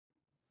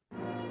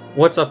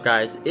What's up,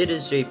 guys? It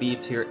is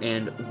JBeebs here,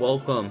 and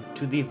welcome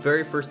to the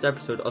very first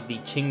episode of the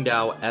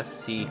Qingdao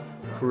FC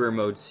Career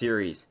Mode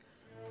series.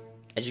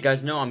 As you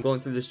guys know, I'm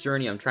going through this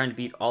journey. I'm trying to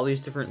beat all these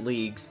different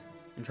leagues.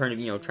 I'm trying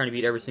to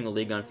beat every single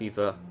league on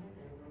FIFA.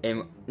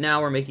 And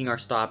now we're making our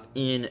stop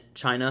in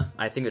China.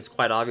 I think it's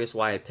quite obvious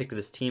why I picked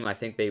this team. I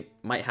think they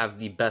might have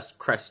the best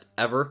crest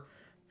ever.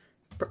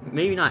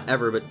 Maybe not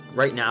ever, but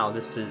right now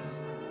this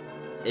is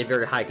a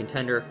very high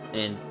contender,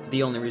 and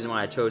the only reason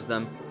why I chose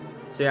them.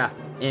 So yeah,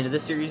 and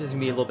this series is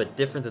going to be a little bit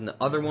different than the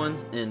other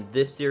ones, and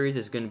this series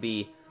is going to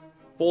be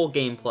full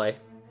gameplay.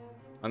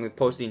 I'm going to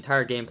post the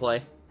entire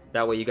gameplay.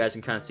 That way you guys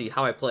can kind of see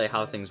how I play,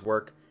 how things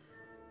work.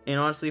 And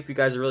honestly, if you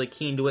guys are really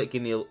keen to it,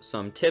 give me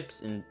some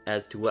tips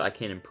as to what I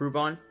can improve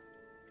on.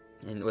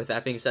 And with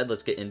that being said,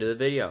 let's get into the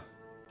video.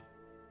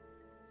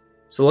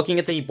 So looking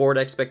at the board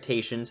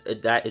expectations,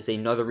 that is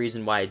another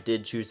reason why I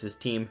did choose this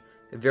team.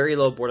 Very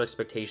low board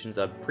expectations,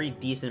 a pretty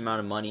decent amount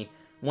of money.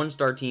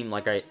 One-star team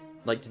like I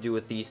like to do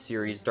with these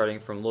series, starting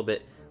from a little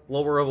bit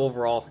lower of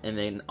overall and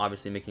then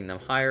obviously making them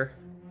higher.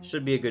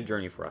 Should be a good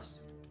journey for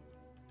us.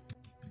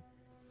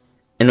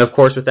 And of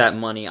course, with that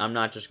money, I'm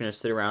not just going to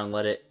sit around and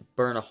let it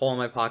burn a hole in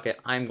my pocket.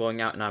 I'm going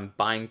out and I'm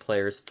buying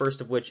players, first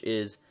of which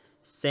is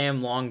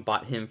Sam Long.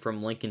 Bought him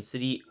from Lincoln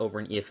City over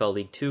in EFL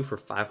League 2 for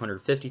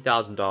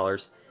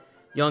 $550,000.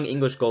 Young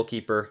English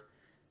goalkeeper.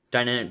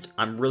 Dynamic.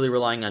 I'm really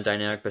relying on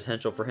dynamic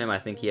potential for him. I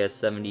think he has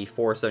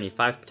 74,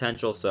 75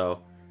 potential,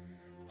 so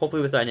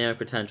hopefully with dynamic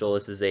potential,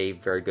 this is a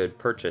very good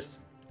purchase.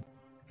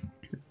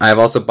 I have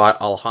also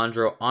bought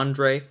Alejandro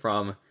Andre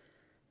from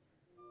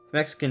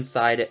Mexican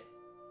side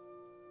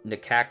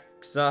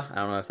Necaxa. I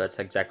don't know if that's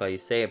exactly how you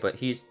say it, but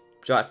he's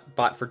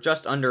bought for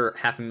just under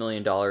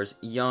 $500,000.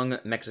 Young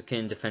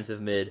Mexican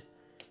defensive mid.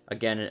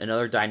 Again,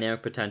 another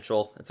dynamic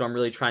potential. That's what I'm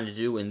really trying to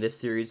do in this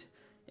series,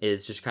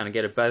 is just kind of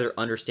get a better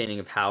understanding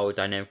of how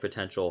dynamic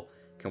potential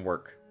can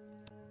work.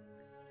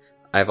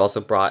 I've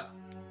also brought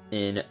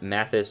in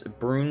Mathis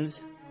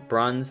Bruns,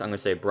 I'm going to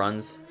say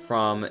Bruns,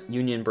 from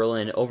Union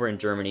Berlin over in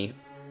Germany.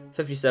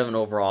 57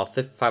 overall,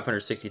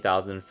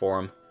 560,000 for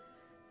him.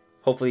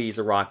 Hopefully he's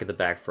a rock at the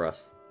back for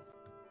us.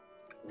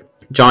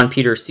 John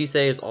Peter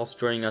Cisse is also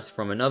joining us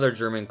from another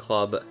German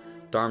club,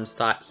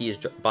 Darmstadt. He is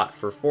bought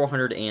for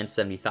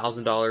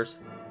 $470,000.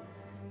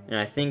 And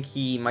I think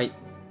he might...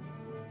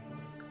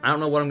 I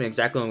don't know what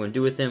exactly I'm going to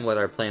do with him,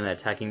 whether I play him at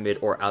attacking mid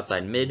or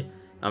outside mid.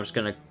 I'm just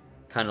going to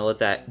kind of let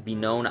that be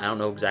known. I don't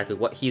know exactly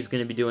what he's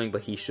going to be doing,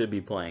 but he should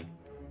be playing.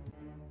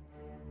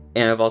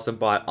 And I've also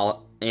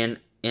bought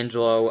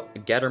Angelo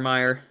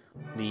Gettermeyer,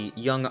 the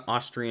young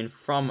Austrian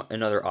from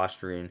another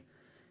Austrian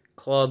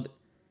club,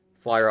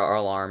 Flyer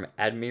Alarm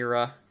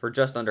Admira, for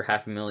just under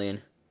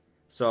 $500,000.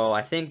 So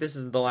I think this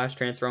is the last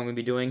transfer I'm going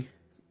to be doing.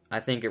 I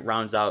think it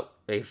rounds out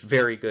a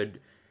very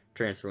good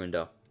transfer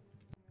window.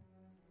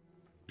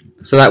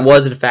 So that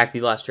was in fact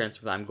the last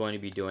transfer that I'm going to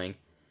be doing.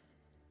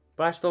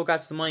 But I still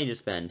got some money to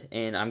spend,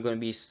 and I'm going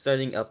to be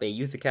setting up a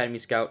Youth Academy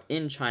Scout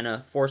in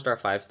China, 4-star,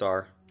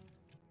 5-star.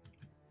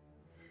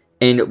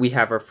 And we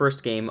have our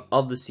first game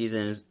of the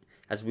season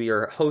as we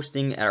are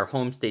hosting at our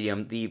home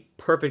stadium. The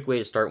perfect way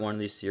to start one of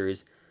these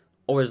series.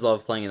 Always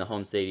love playing in the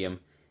home stadium,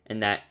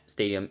 and that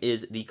stadium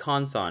is the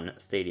Konsan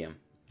Stadium.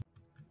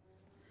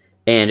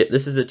 And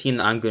this is the team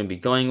that I'm going to be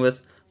going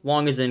with.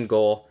 Long is in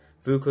goal.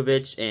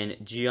 Vukovic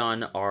and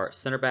Jian are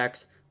center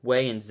backs.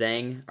 Wei and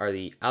Zhang are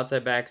the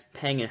outside backs.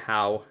 Peng and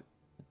Hao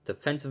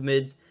defensive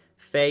mids.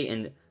 Fei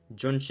and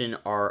Junshin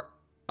are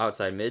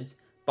outside mids.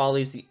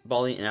 Bali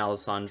and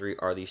Alessandri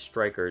are the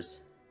strikers.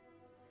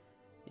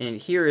 And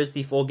here is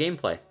the full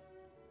gameplay.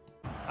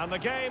 And the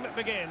game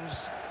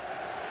begins.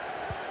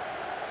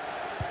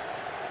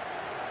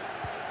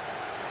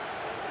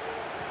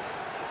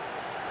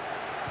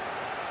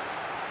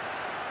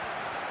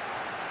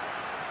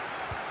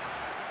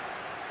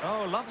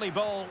 Oh, lovely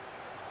ball.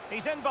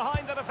 He's in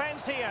behind the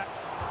defence here.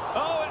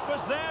 Oh, it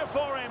was there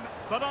for him,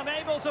 but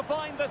unable to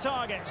find the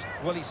target.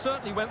 Well, he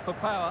certainly went for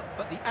power,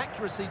 but the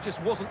accuracy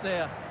just wasn't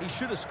there. He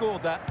should have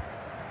scored that.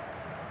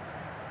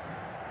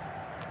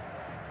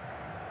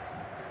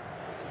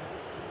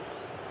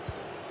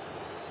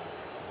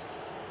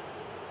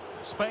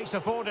 Space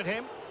afforded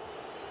him.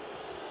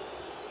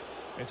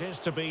 It is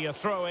to be a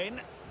throw-in.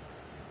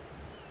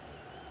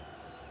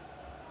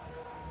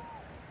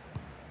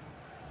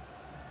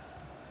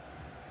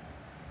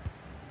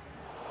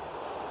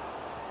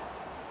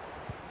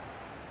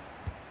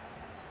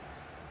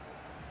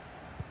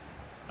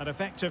 An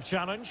effective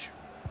challenge.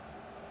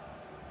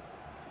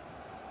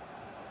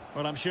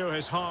 Well, I'm sure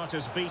his heart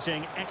is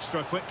beating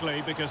extra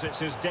quickly because it's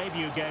his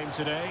debut game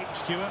today.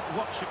 Stuart,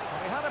 what should...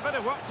 He had a bit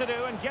of work to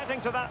do in getting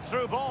to that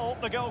through ball,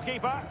 the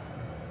goalkeeper.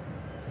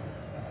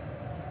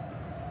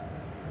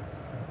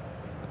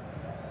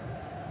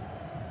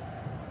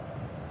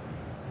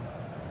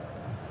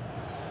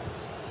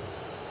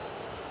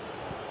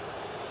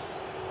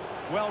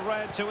 Well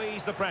read to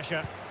ease the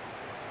pressure.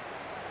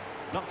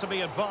 Not to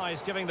be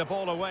advised giving the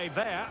ball away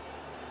there.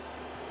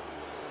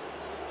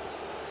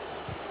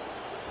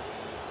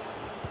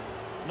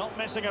 Not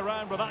messing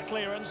around with that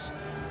clearance.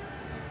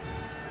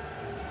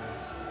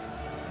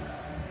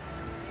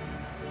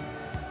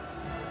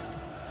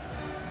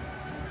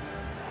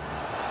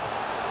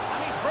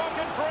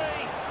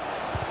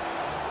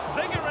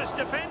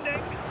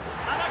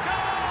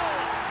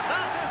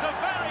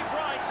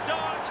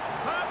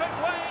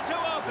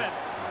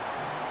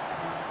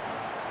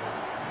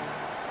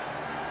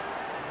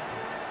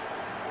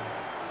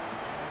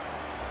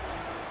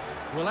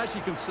 Well, as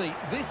you can see,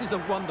 this is a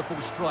wonderful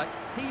strike.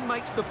 He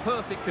makes the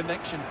perfect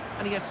connection,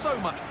 and he has so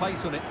much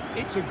pace on it.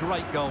 It's a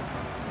great goal.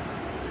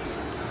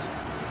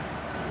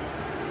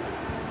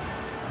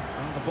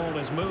 And the ball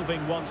is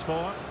moving once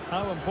more.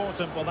 How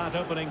important will that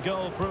opening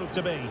goal prove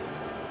to be?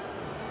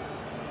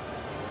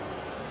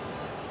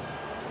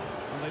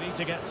 Well, they need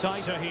to get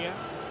tighter here.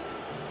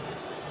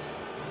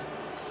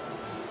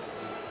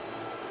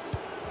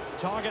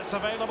 Targets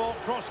available,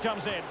 cross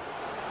comes in.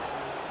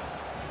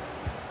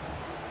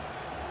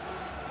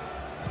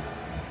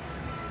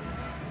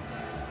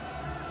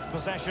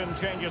 Possession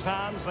changes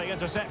hands, the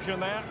interception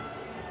there.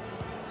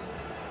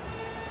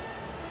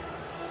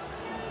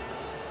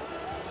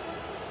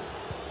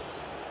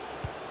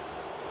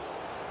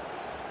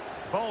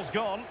 Ball's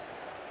gone.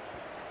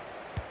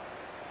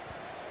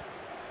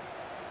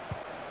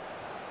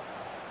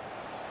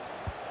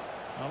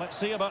 Well, let's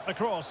see about the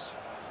cross.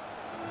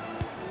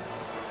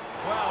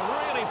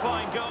 Well, really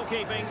fine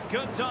goalkeeping,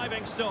 good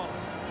diving stop.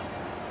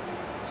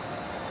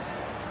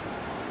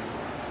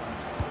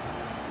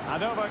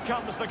 And over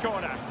comes the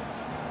corner.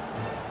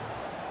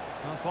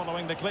 Well,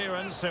 following the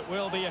clearance, it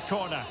will be a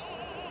corner.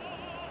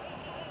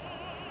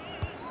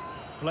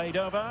 Played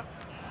over,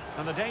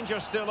 and the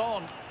danger's still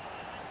on.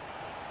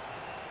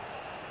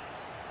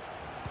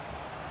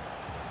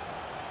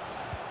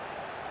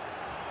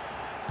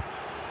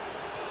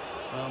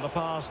 Well, the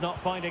pass not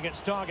finding its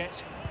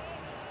target.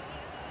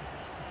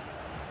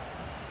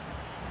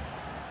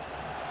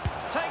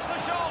 Takes the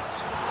shot!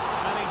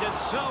 And he did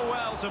so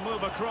well to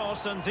move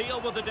across and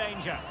deal with the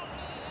danger.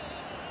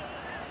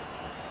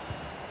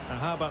 And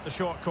how about the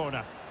short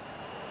corner?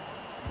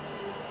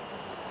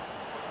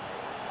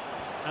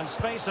 And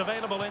space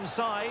available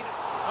inside.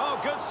 Oh,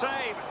 good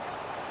save!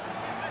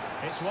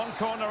 It's one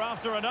corner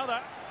after another.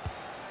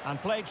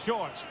 And played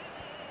short.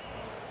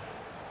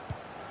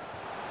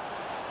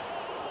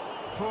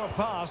 Poor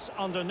pass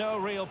under no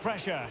real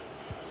pressure.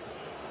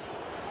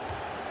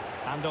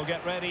 And they'll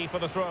get ready for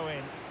the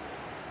throw-in.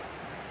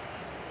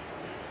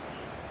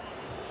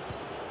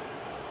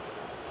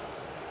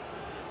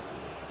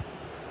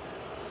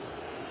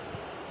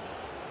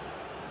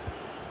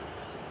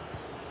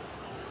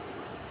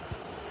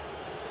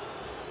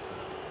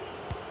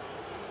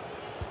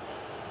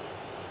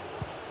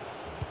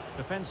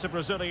 Defensive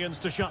Brazilians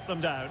to shut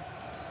them down.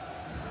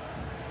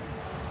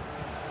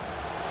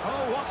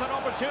 Oh, what an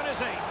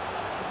opportunity!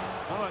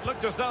 Oh, it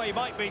looked as though he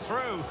might be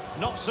through.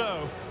 Not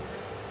so.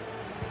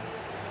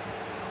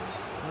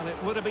 Well,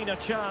 it would have been a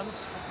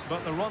chance,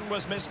 but the run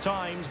was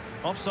mistimed.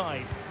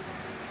 Offside.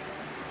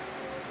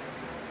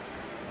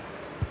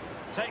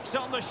 Takes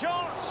on the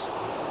shot!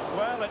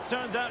 Well, it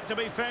turned out to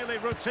be fairly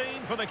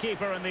routine for the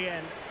keeper in the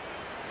end.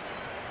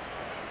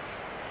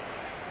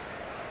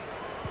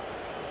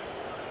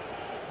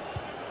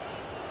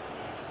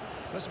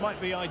 This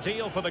might be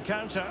ideal for the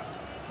counter.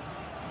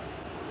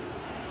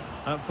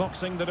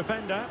 Outfoxing the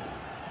defender.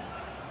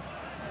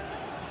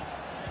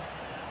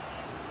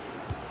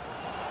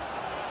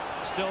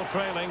 Still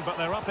trailing, but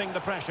they're upping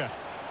the pressure.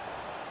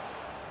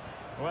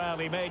 Well,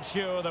 he made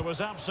sure there was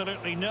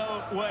absolutely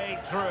no way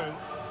through.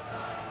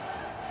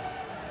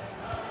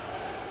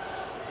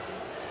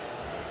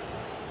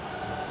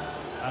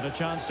 And a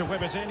chance to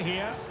whip it in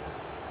here.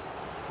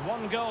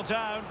 One goal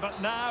down,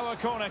 but now a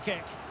corner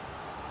kick.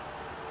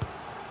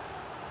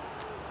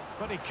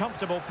 Pretty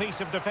comfortable piece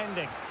of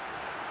defending.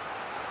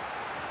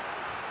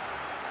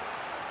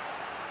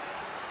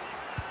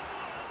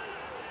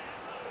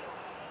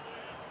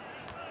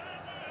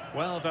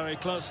 Well, very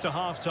close to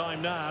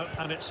half-time now,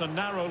 and it's a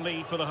narrow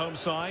lead for the home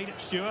side.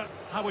 Stuart,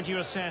 how would you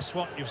assess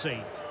what you've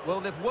seen? Well,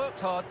 they've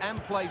worked hard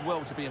and played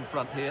well to be in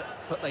front here,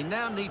 but they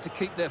now need to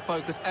keep their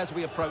focus as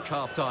we approach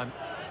half-time.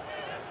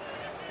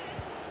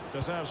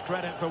 Deserves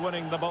credit for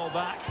winning the ball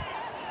back.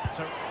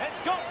 So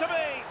it's got to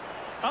be!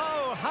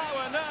 Oh, how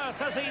on earth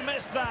has he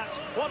missed that?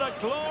 What a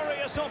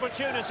glorious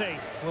opportunity.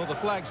 Well, the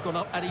flag's gone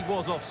up and he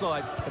was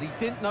offside, but he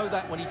didn't know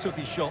that when he took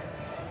his shot.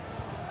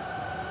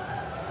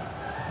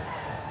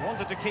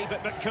 Wanted to keep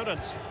it, but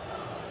couldn't.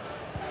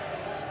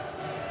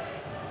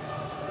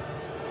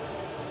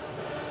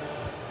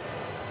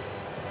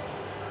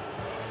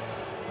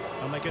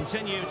 And they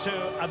continue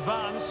to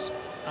advance,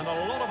 and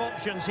a lot of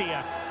options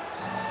here.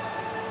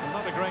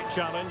 Not a great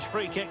challenge,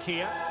 free kick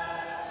here.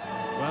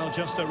 Well,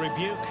 just a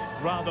rebuke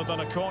rather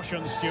than a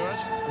caution, Stuart.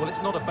 Well,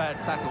 it's not a bad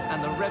tackle,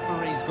 and the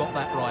referee's got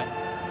that right.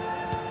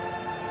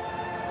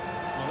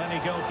 Well,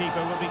 any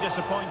goalkeeper would be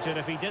disappointed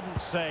if he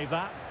didn't save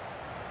that.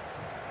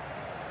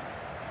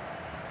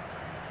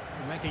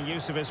 Making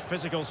use of his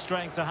physical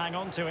strength to hang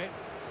on to it.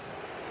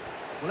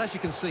 Well, as you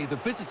can see, the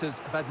visitors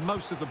have had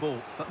most of the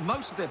ball, but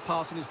most of their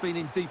passing has been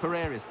in deeper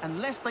areas.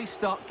 Unless they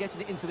start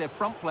getting it into their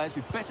front players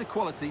with better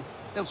quality,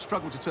 they'll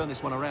struggle to turn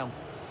this one around.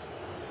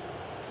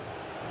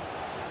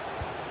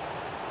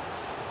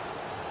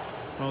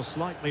 Well,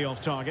 slightly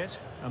off target,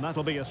 and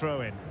that'll be a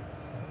throw-in.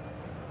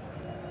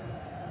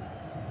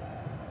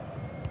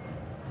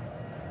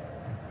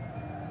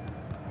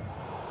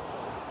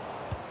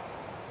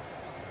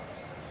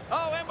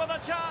 Oh, in with a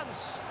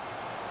chance!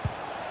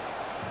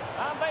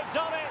 And they've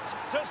done it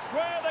to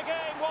square the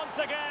game once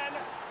again.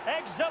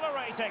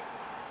 Exhilarating.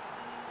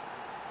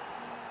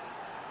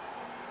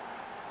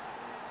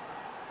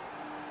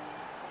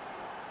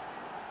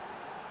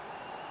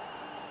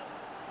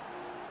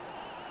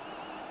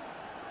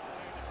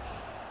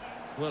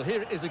 Well,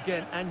 here it is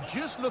again, and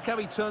just look how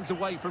he turns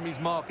away from his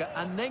marker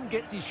and then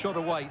gets his shot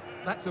away.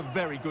 That's a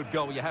very good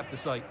goal, you have to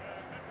say.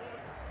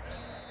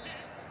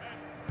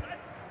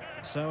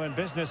 So in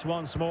business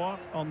once more,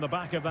 on the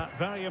back of that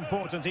very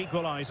important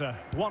equaliser.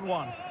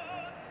 1-1.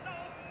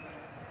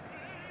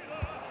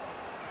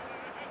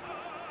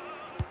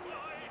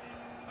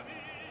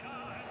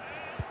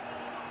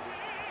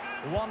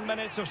 One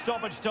minute of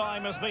stoppage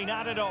time has been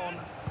added on.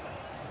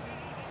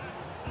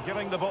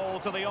 Giving the ball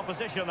to the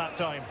opposition that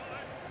time.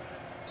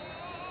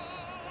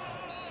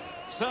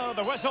 So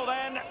the whistle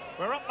then,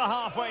 we're up the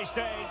halfway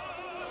stage.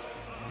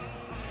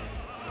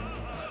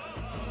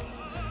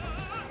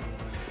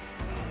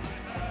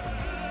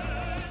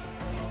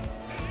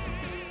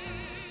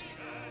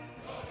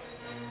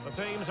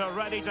 The teams are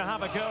ready to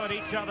have a go at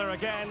each other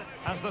again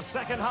as the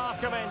second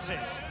half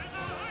commences.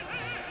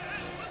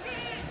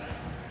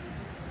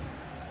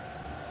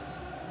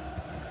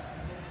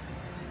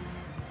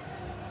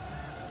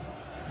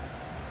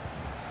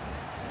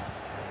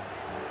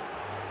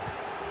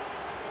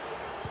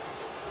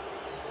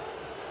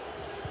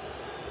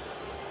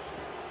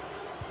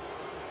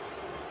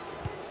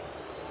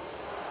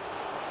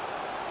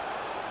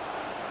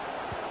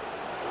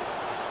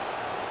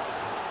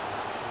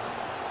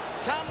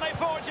 Can they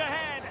forge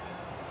ahead?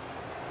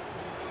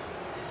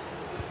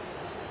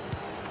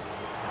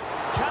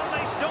 Can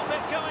they stop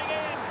it going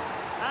in?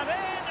 And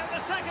in at the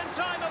second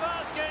time of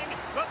asking,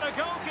 but the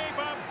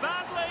goalkeeper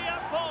badly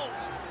at fault.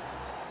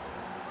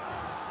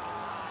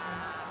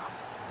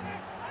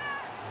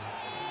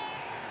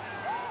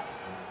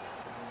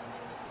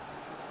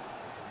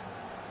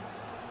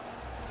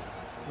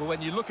 Well,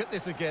 when you look at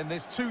this again,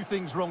 there's two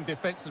things wrong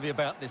defensively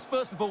about this.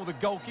 First of all, the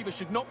goalkeeper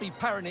should not be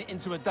parrying it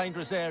into a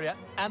dangerous area,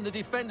 and the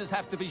defenders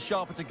have to be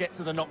sharper to get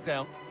to the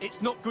knockdown.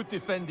 It's not good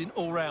defending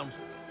all round.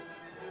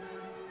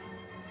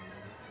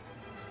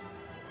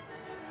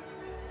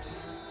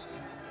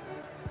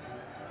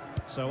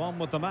 So on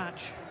with the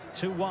match.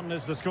 2-1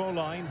 is the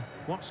scoreline.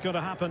 What's going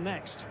to happen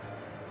next?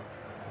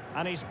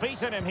 And he's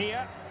beaten him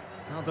here.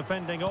 Now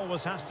defending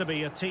always has to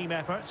be a team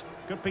effort.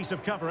 Good piece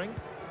of covering.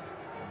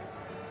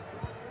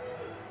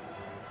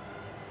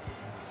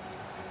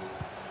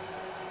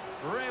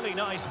 Really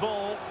nice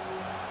ball.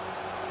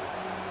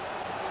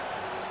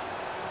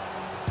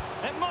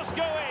 It must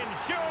go in,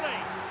 surely.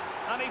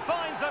 And he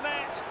finds the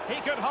net. He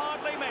could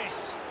hardly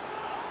miss.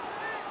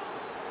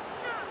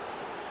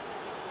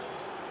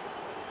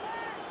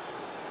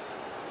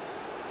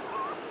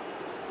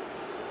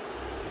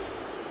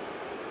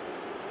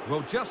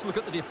 Well, just look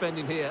at the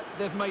defending here.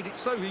 They've made it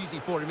so easy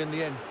for him in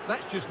the end.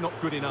 That's just not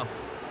good enough.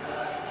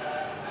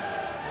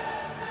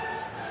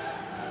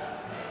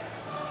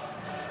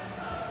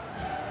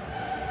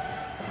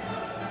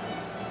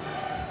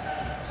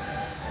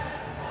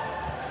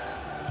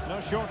 No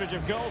shortage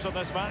of goals in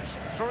this match.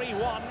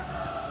 3-1.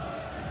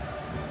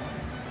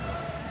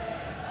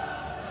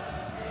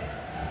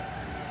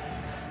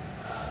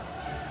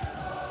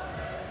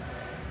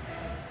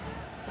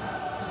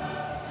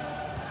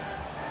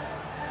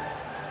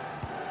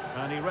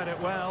 And he read it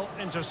well,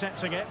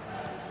 intercepting it.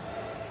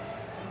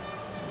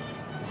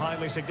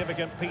 Highly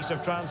significant piece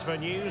of transfer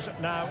news,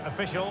 now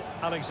official.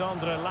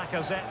 Alexandre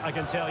Lacazette, I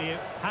can tell you,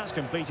 has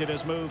completed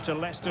his move to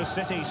Leicester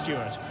City,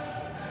 Stuart.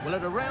 Well,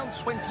 at around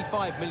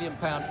 £25 million,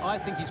 I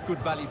think he's good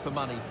value for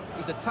money.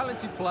 He's a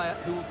talented player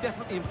who will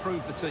definitely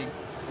improve the team.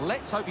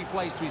 Let's hope he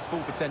plays to his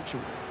full potential.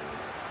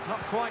 Not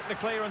quite the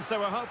clearance they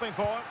were hoping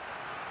for.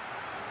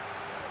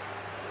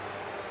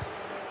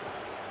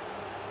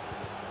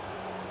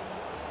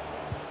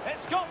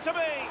 It's got to be.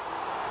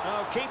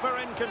 Oh, keeper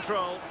in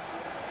control.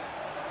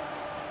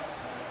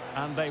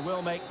 And they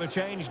will make the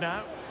change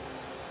now.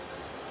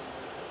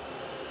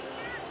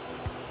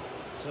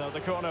 So the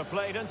corner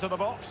played into the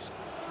box.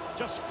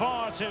 Just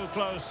far too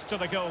close to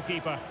the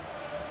goalkeeper.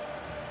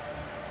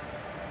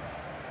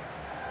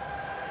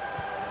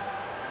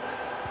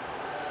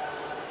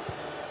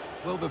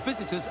 Well, the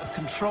visitors have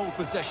controlled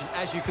possession,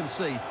 as you can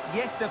see.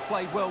 Yes, they've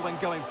played well when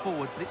going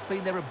forward, but it's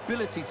been their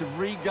ability to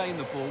regain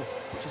the ball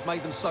which has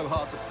made them so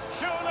hard to...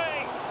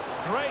 Surely!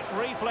 Great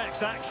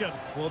reflex action.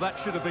 Well, that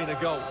should have been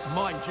a goal.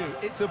 Mind you,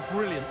 it's a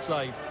brilliant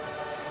save.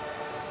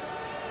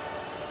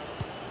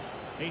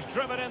 He's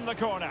driven in the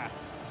corner.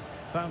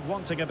 Found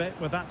wanting a bit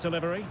with that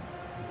delivery.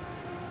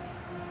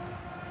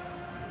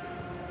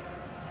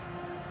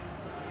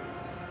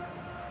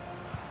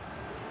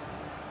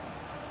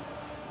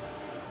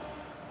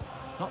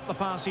 Not the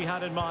pass he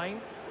had in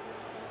mind.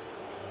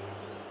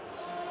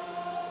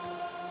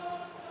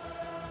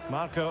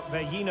 Marko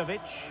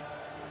Vejinovic.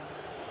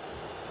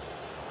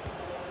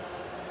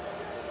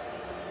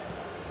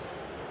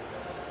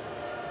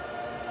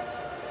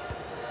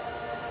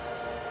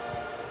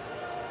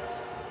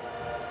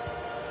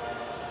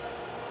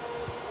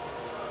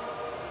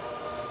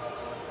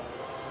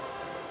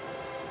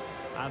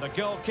 And a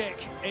goal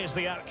kick is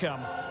the outcome.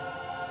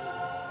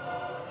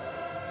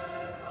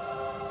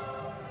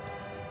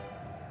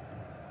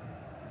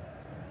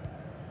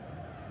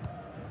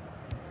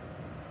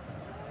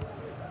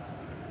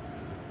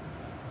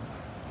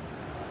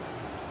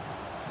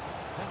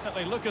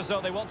 Definitely look as though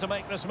they want to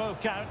make this move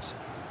count.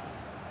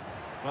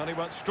 Well, he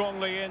went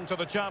strongly into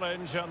the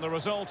challenge, and the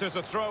result is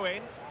a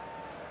throw-in.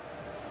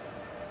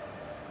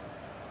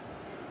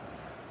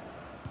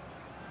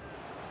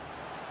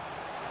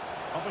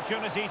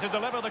 Opportunity to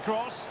deliver the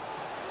cross.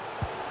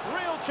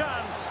 Real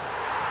chance.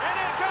 In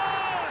it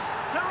goes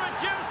to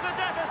reduce the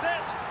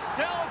deficit.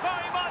 Still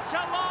very much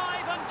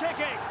alive and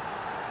kicking.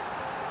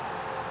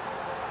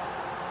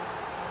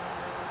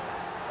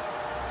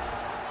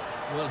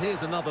 Well,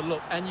 here's another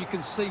look, and you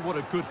can see what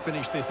a good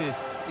finish this is.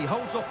 He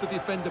holds off the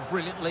defender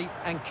brilliantly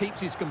and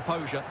keeps his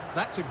composure.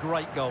 That's a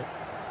great goal.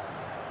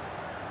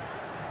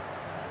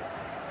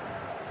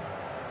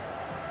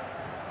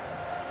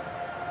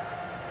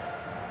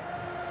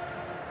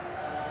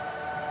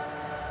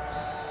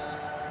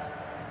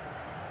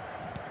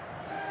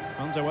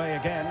 Underway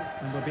again,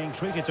 and we're being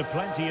treated to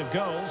plenty of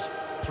goals.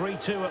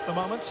 3-2 at the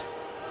moment.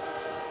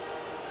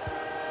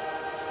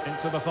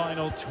 Into the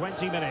final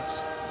 20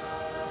 minutes.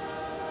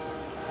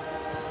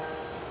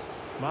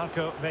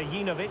 Marko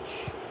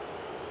Vejinovic.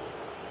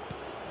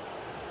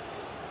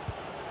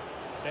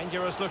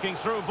 Dangerous looking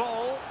through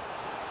ball.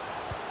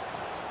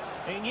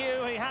 He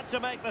knew he had to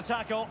make the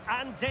tackle,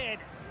 and did.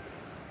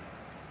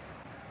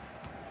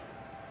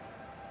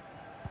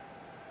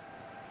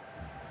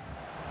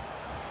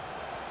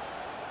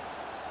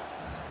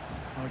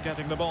 We're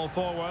getting the ball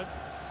forward.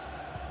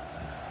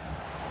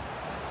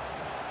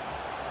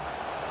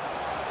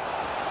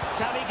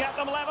 Can he get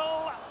them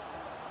level?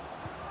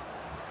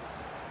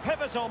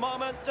 Pivotal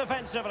moment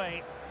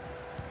defensively.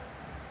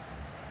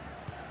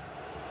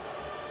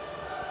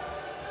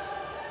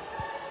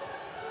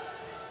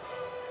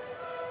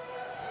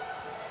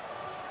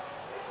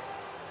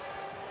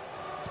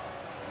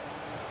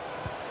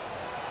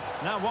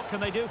 Now what can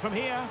they do from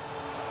here?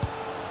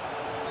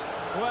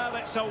 Well,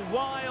 it's a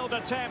wild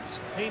attempt.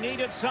 He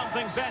needed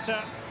something better.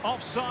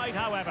 Offside,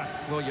 however.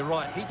 Well, you're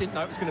right. He didn't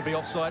know it was going to be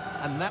offside,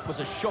 and that was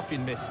a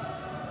shocking miss.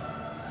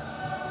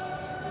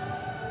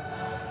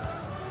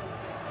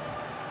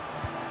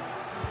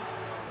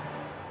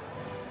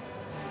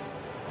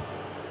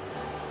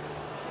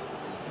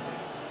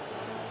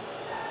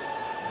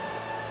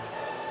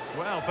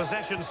 Well,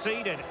 possession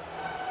ceded.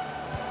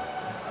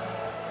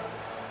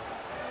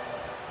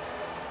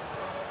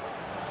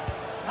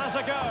 Has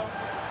a go.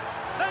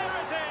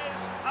 There it is!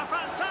 A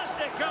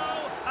fantastic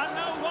goal, and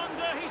no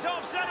wonder he's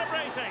off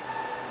celebrating.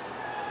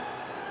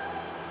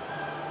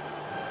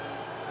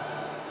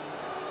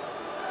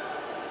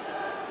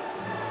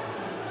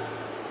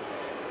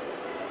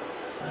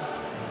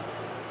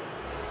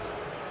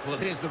 Well,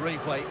 here's the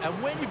replay,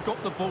 and when you've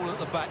got the ball at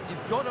the back,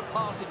 you've got to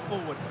pass it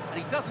forward,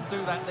 and he doesn't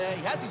do that there.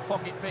 He has his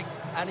pocket picked,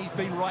 and he's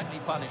been rightly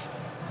punished.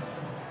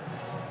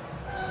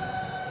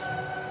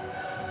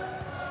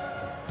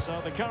 So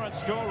the current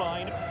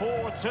scoreline,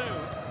 4-2.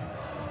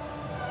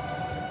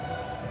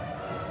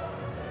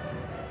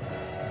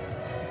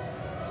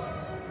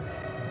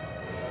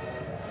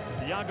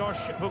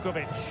 Jagosz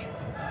Vukovic.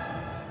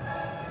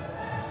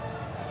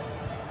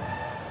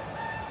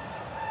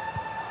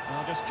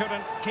 Well, just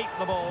couldn't keep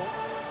the ball.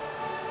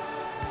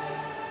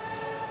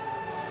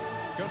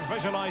 Good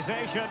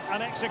visualisation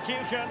and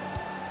execution.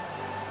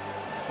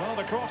 Well,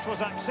 the cross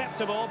was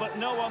acceptable, but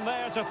no one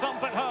there to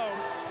thump it home.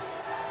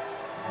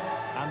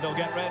 And they'll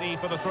get ready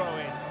for the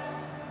throw-in.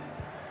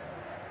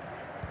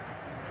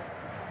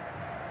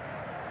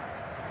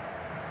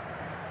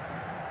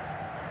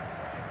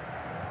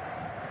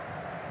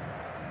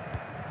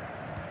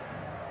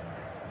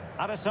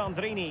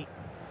 Alessandrini.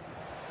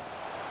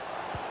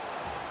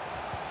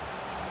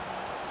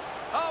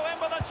 Oh, in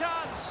with a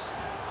chance.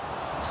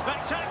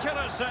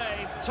 Spectacular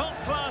save.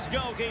 Top-class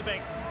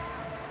goalkeeping.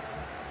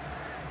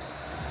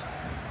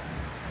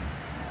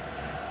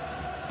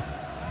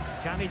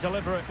 Can he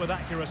deliver it with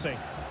accuracy?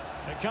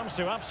 It comes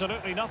to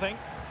absolutely nothing.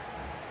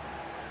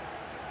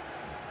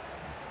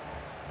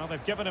 Well,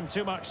 they've given him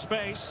too much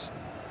space.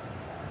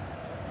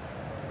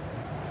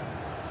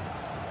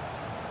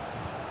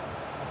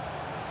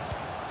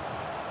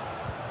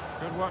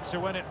 Good work to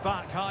win it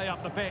back high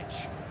up the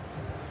pitch.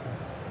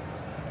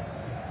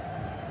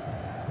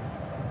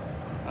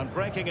 And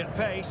breaking at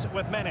pace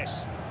with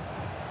menace.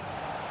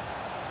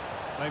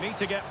 They need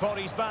to get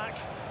bodies back.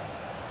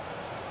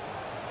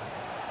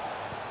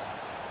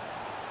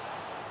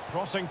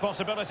 Crossing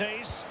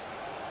possibilities.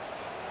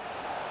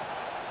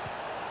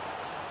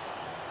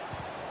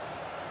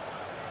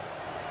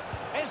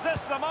 Is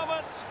this the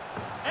moment?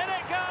 In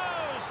it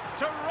goes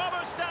to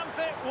rubber stamp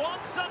it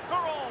once and for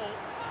all.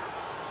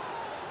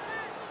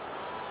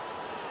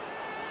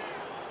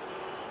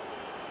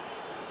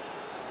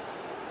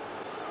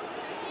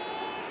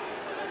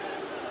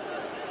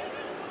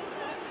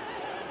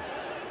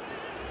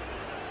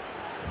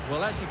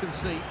 Well, as you can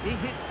see, he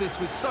hits this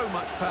with so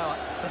much power,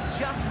 but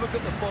just look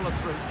at the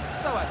follow-through.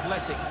 So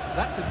athletic.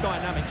 That's a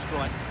dynamic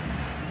strike.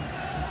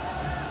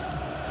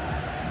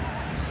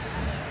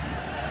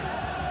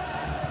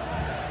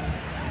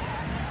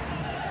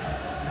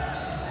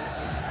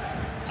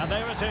 And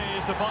there it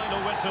is, the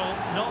final whistle,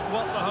 not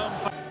what the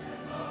home...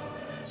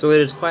 So it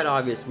is quite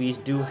obvious we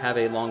do have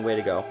a long way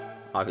to go.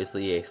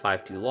 Obviously, a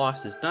 5-2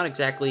 loss is not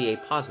exactly a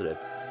positive,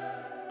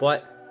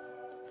 but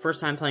first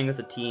time playing with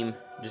a team,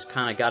 just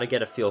kind of got to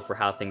get a feel for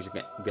how things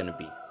are going to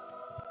be.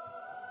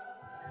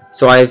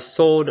 So I've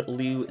sold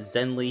Liu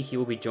Zhenli. He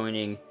will be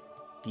joining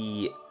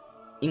the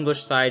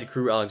English side,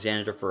 Crew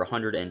Alexandra, for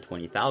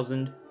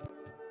 120,000.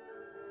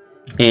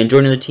 And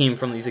joining the team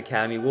from the youth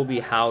academy will be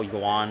Hao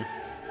Yuan,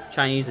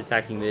 Chinese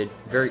attacking mid,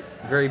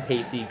 very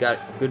pacey, got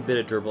a good bit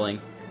of dribbling.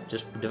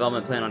 Just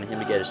development plan on him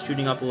to get his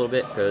shooting up a little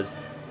bit, because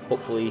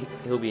hopefully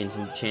he'll be in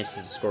some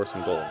chances to score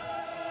some goals.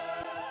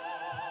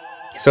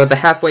 So at the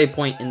halfway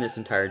point in this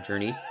entire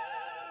journey,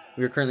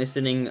 we are currently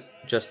sitting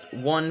just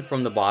one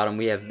from the bottom.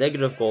 We have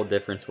negative goal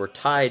difference. We're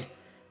tied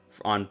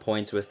on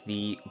points with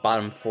the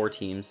bottom 4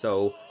 teams,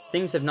 so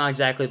things have not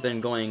exactly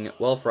been going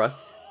well for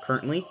us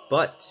currently,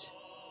 but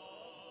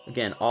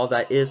again, all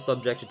that is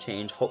subject to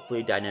change.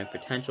 Hopefully dynamic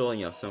potential,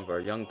 and some of our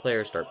young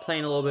players start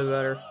playing a little bit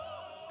better.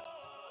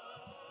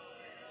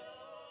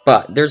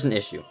 But there's an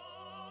issue.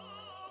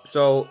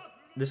 So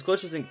this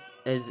glitch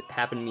has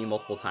happened to me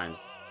multiple times.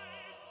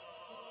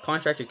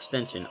 Contract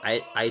extension.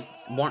 I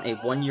want a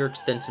 1-year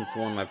extension for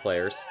one of my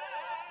players,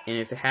 and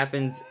if it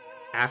happens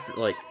after,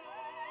 like,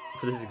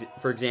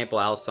 for example,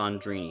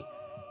 Alessandrini,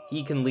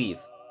 he can leave.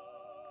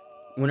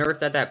 Whenever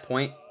it's at that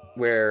point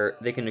where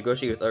they can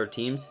negotiate with other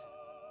teams,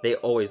 they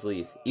always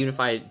leave. Even if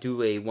I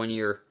do a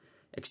 1-year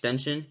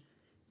extension,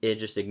 it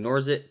just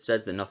ignores it,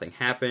 says that nothing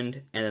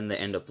happened, and then they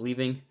end up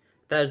leaving.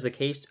 If that is the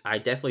case, I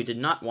definitely did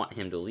not want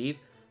him to leave,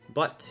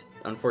 but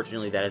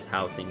unfortunately that is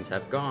how things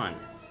have gone.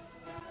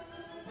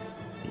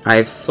 I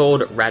have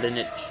sold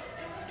Radinic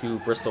to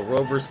Bristol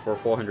Rovers for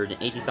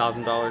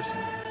 $480,000.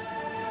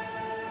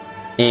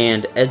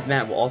 And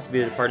Esmat will also be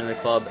departing the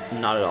club,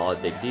 not at all a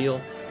big deal.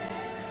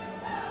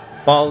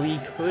 Bali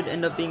could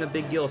end up being a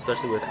big deal,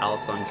 especially with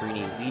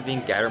Alessandrini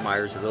leaving.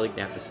 Gattermeyer's really going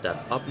to have to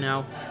step up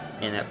now,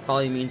 and that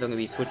probably means I'm going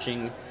to be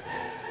switching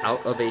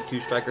out of a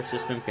 2-striker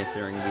system,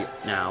 considering we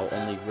now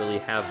only really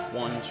have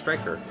 1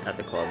 striker at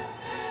the club.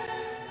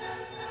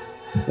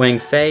 Wang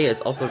Fei is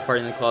also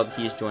departing the club.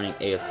 He is joining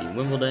AFC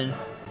Wimbledon.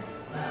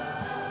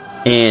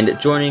 And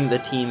joining the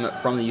team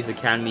from the youth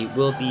academy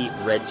will be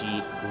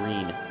Reggie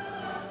Green.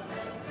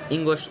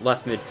 English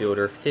left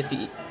midfielder,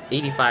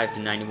 85 to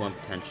 91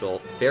 potential,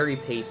 very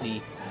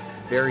pacey,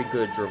 very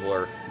good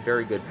dribbler,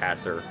 very good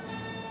passer,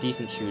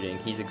 decent shooting.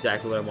 He's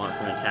exactly what I want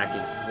from an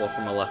attacking, well,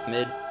 from a left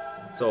mid.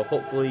 So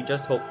hopefully,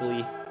 just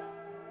hopefully,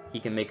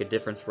 he can make a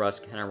difference for us,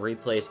 kind of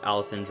replace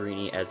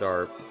Alessandrini as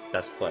our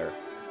best player.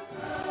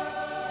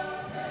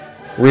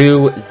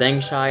 Ryu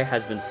Zhangshai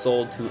has been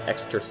sold to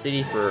Exeter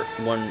City for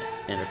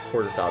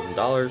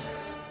 $1,250,000.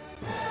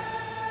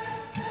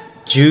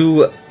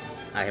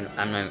 I'm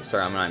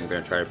not even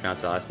going to try to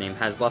pronounce the last name.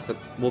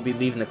 Will be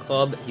leaving the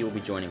club. He will be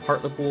joining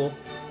Hartlepool.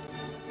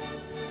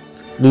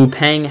 Liu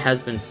Peng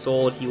has been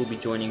sold. He will be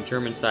joining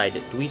German side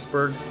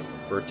Duisburg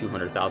for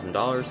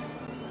 $200,000.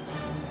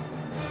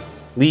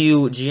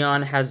 Liu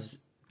Jian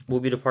will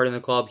be departing the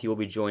club. He will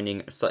be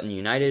joining Sutton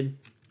United.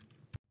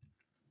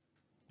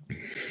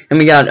 And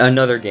we got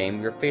another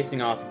game. We're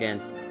facing off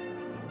against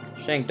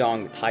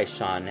Shandong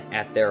Taishan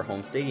at their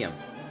home stadium.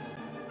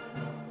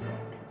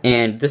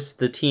 And this is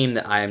the team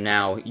that I am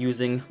now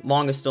using.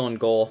 Long is still in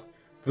goal.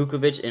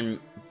 Vukovic and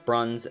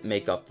Bruns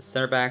make up the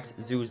center backs.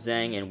 Zhu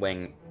Zhang and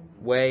Wang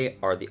Wei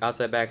are the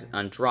outside backs.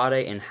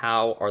 Andrade and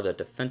Hao are the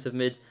defensive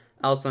mids.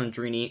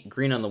 Alessandrini,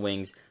 Green on the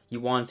wings.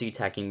 Yuanzi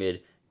attacking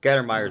mid.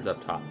 Gattermeyer's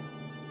up top.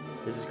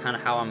 This is kind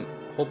of how I'm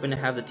hoping to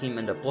have the team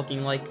end up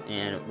looking like,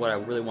 and what I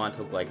really want it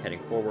to look like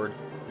heading forward.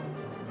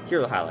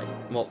 Here's the highlight.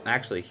 Well,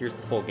 actually, here's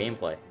the full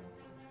gameplay.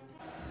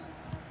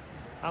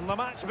 And the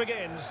match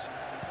begins.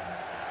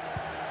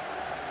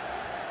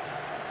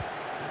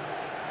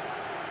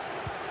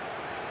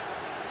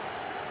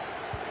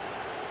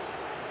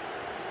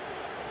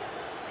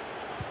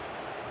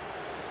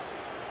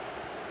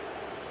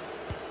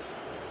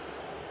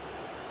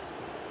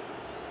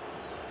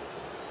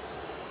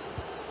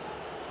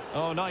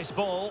 Oh, nice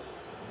ball.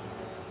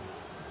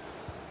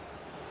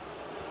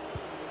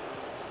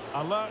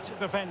 Alert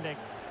defending.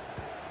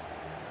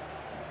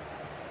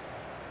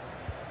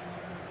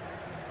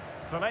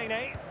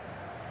 Fellaini.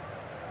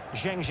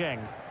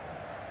 Zheng.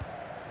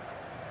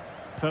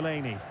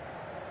 Fellaini.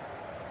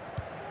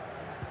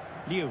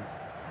 Liu.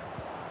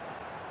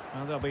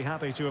 Well, they'll be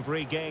happy to have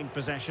regained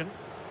possession.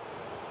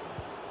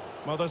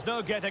 Well, there's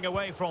no getting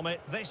away from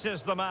it. This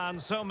is the man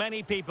so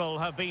many people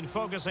have been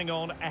focusing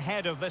on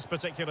ahead of this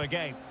particular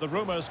game. The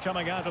rumours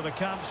coming out of the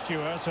camp,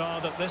 Stuart, are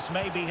that this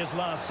may be his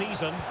last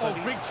season. Oh,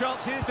 big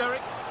chance here,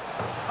 Derek.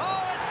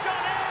 Oh, it's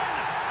gone in!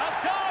 A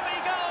derby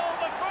goal,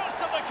 the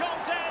first of the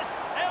contest,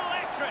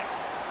 electric!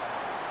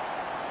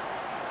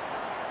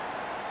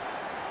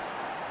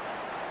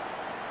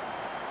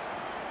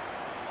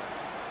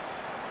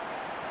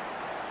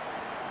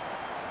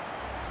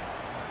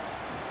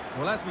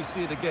 Well, as we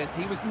see it again,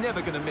 he was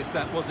never going to miss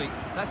that, was he?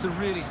 That's a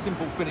really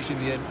simple finish in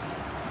the end.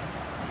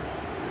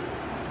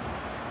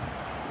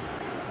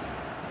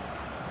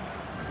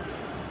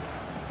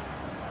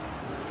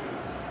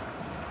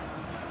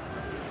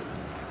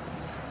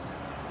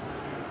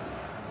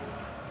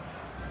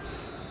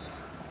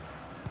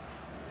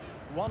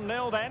 One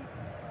 0 then.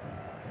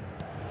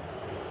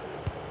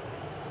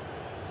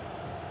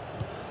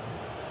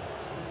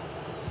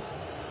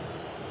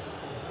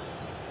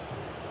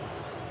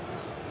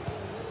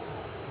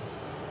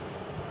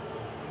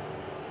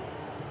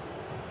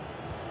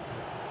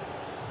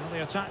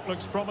 The attack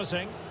looks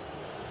promising.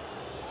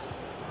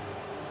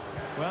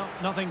 Well,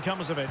 nothing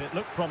comes of it. It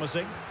looked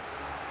promising.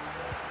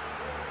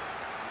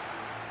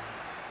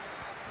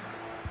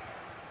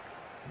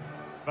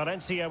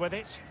 Valencia with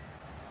it.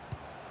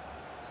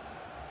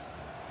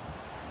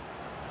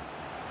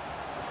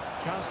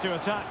 Chance to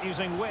attack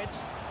using width.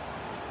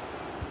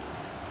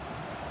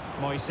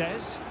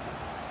 Moises.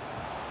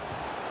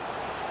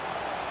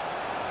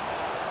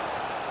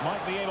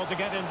 Might be able to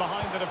get in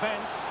behind the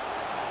defence.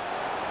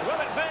 Will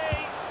it be?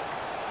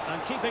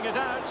 And keeping it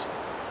out.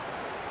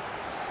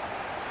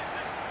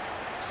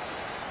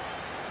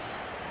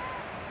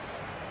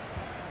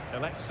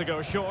 Elects to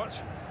go short.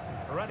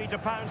 Ready to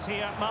pounce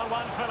here,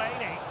 Marwan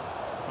Fellaini.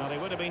 Well, he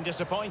would have been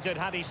disappointed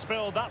had he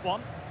spilled that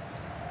one.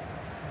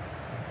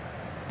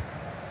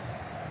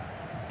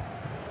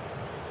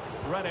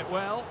 Read it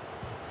well.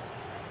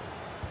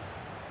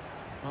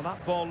 Well,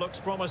 that ball looks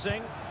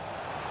promising.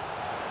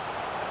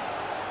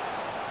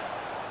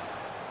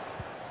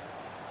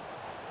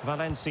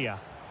 Valencia.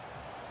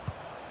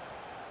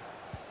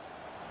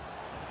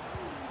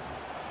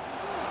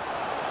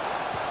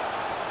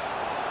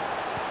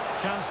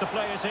 Chance to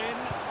play it in.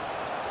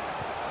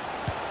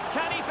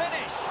 Can he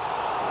finish?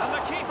 And the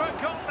keeper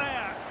caught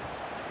there.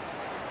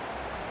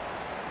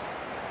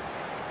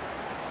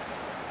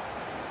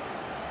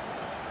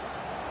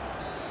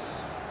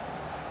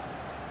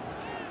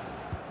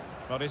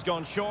 But he's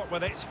gone short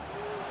with it.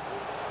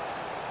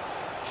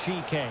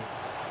 Shike.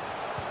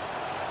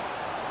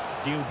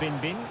 Liu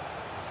Bin.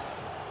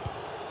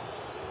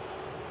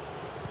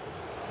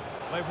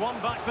 They've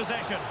won back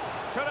possession.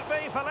 Could it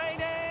be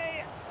Fellaini?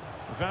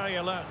 Very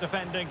alert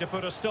defending to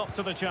put a stop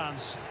to the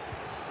chance.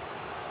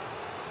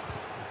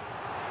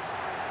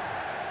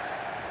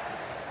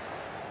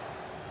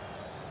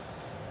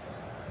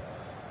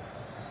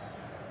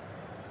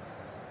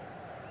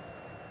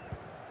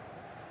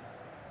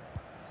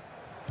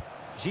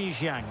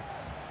 Zhijiang.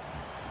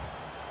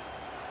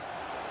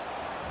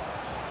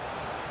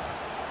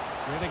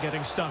 Really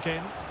getting stuck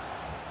in.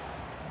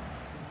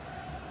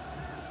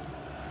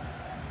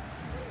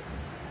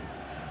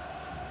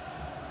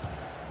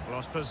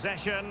 Lost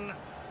possession.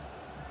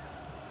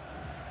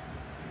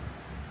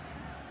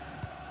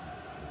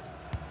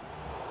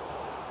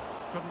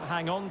 Couldn't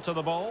hang on to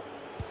the ball.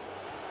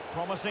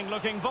 Promising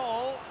looking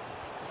ball.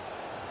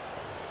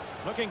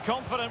 Looking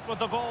confident with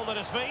the ball at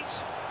his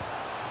feet.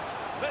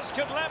 This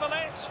could level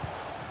it.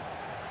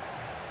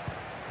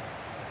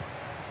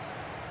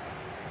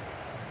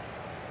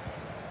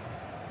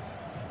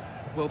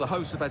 Well, the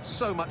hosts have had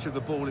so much of the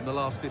ball in the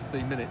last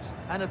 15 minutes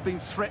and have been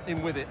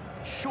threatening with it.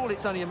 Surely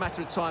it's only a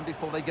matter of time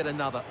before they get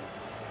another.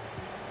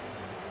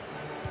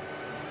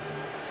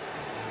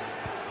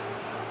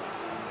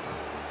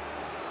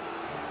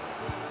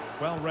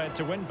 Well read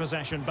to win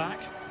possession back.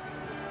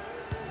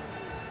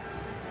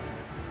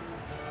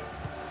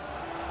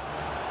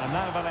 And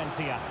now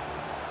Valencia.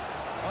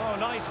 Oh,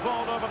 nice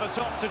ball over the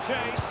top to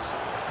chase.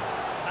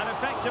 And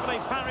effectively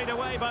parried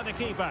away by the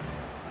keeper.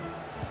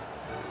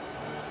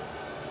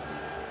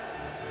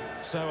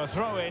 So a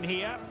throw in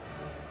here.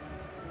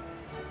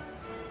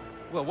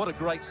 Well, what a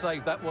great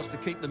save that was to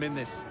keep them in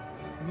this.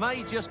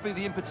 May just be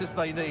the impetus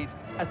they need,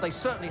 as they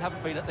certainly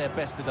haven't been at their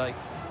best today.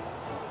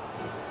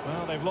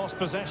 Well, they've lost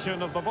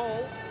possession of the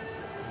ball.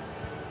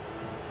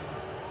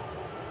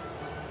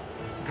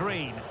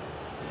 Green.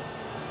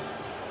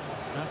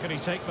 How can he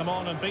take them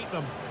on and beat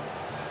them?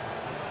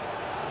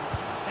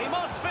 He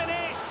must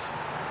finish!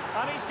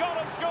 And he's gone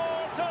and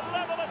scored to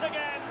level it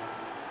again.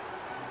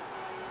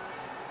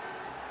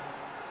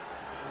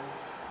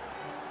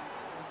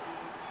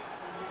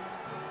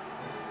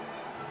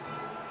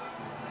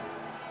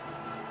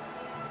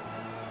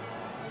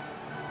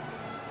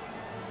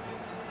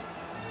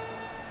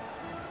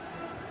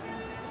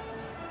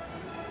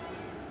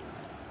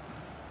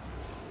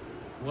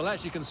 Well,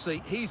 as you can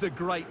see, he's a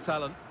great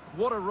talent.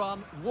 What a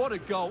run, what a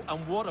goal,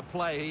 and what a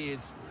player he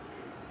is.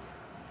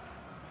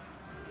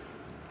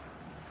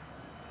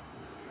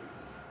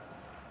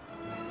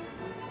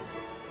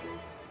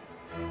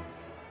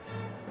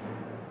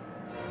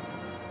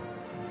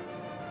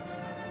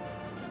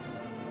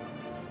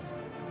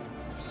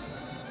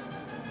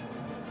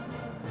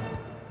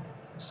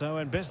 So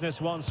in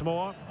business once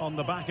more, on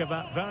the back of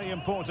that very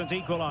important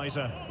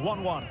equaliser.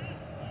 1-1.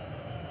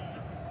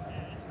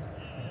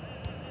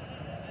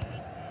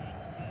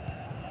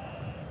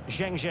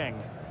 Zheng.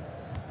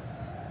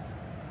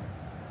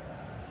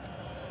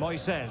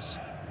 Moises.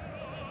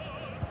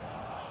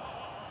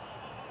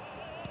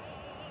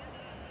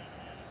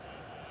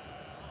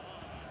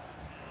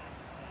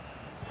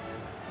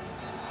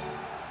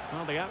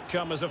 Well, the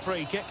outcome is a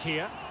free kick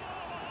here.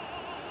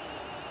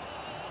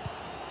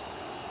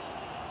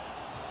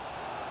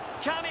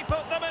 Can he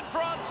put them in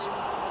front?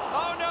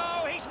 Oh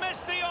no, he's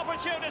missed the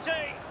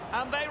opportunity.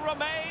 And they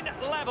remain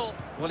level.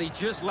 Well, he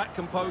just lacked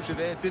composure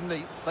there, didn't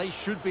he? They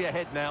should be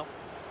ahead now.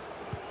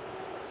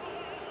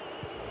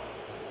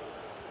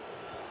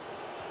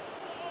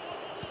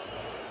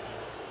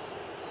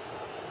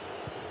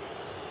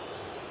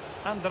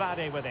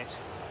 Andrade with it.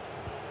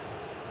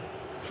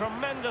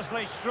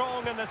 Tremendously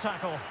strong in the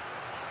tackle.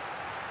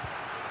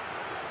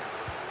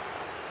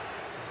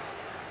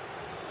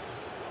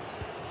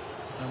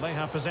 And they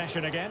have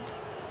possession again.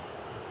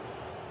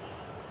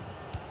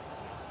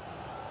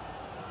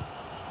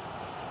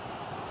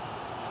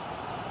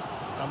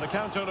 And the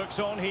counter looks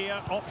on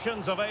here.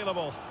 Options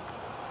available.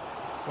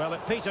 Well,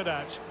 it petered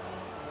out.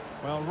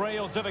 Well,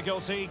 real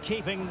difficulty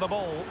keeping the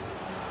ball.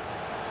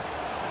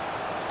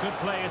 Could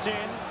play it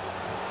in.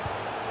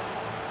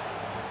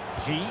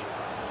 G.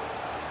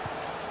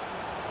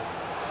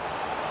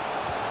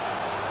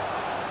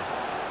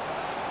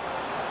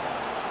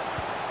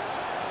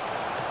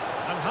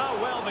 And how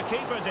well the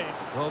keeper did.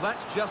 Well,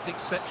 that's just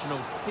exceptional.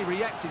 He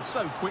reacted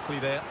so quickly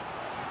there.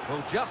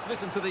 Well, just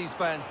listen to these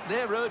fans.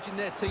 They're urging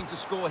their team to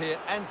score here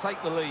and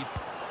take the lead.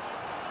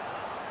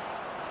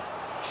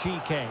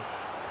 Shike.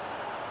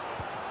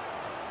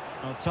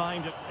 Well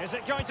timed. Is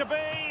it going to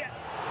be?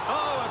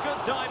 Oh, a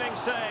good diving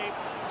save.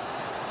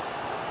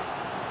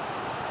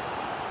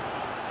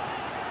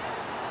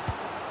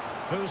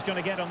 Who's going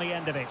to get on the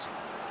end of it?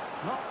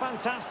 Not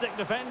fantastic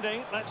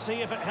defending. Let's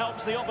see if it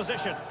helps the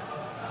opposition.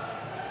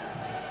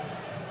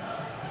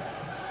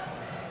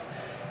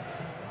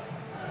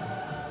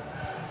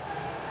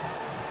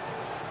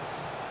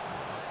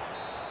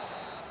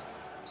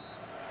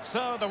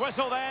 So the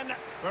whistle then.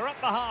 We're up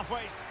the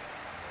halfway.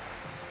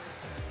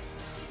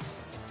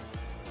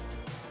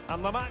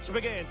 And the match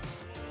begins.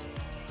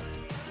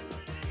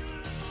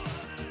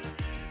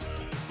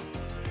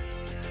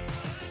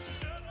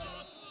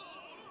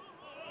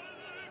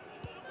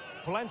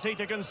 Plenty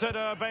to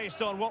consider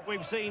based on what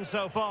we've seen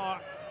so far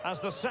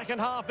as the second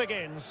half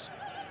begins.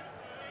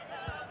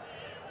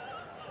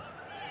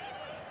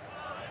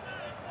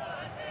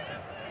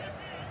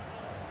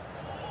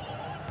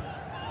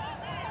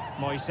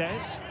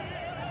 Moises.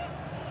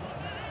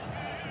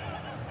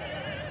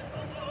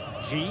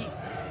 G.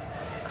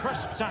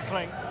 Crisp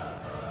tackling.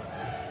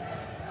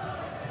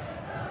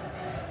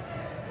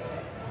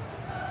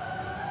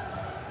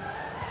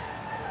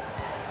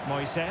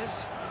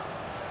 Moises.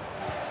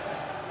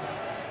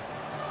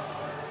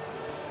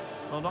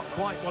 Well, not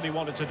quite what he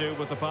wanted to do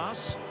with the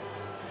pass.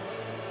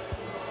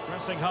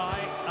 Pressing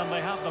high, and they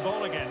have the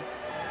ball again.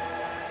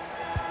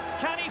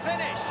 Can he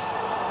finish?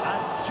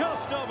 And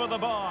just over the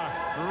bar.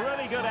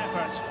 Really good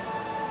effort.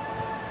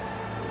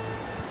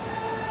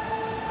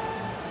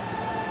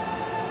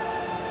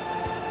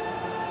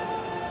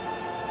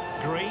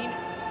 Green.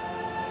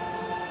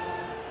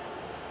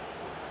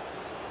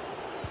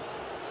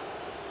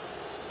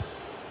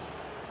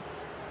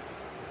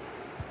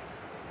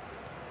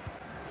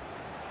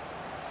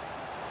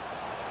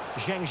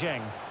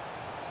 Zheng.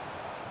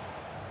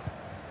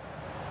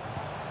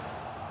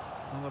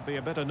 Well, they'd be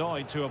a bit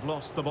annoyed to have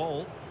lost the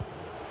ball.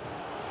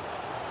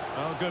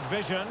 Oh, good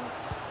vision.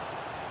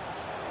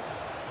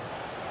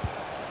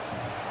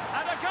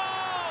 And a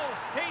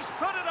goal! He's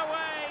put it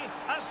away!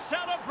 A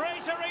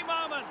celebratory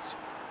moment!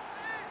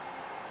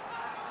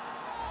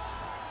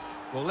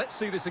 Well, let's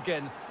see this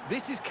again.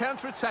 This is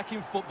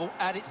counter-attacking football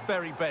at its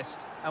very best.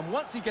 And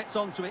once he gets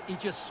onto it, he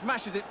just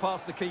smashes it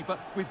past the keeper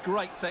with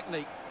great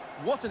technique.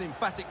 What an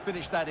emphatic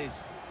finish that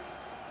is.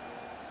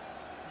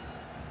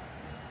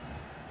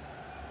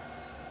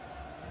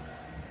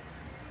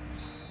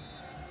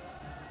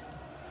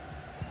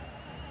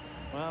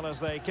 Well, as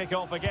they kick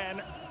off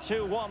again,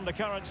 2-1 the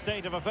current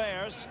state of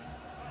affairs.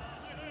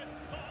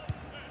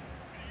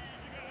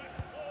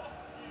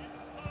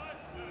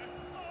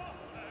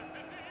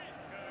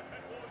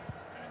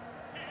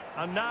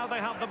 And now they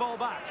have the ball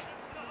back.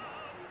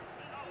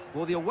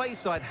 Well, the away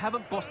side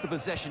haven't bossed the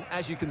possession,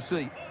 as you can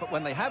see. But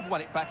when they have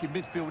won it back in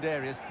midfield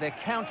areas, their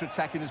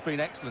counter-attacking has been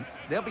excellent.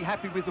 They'll be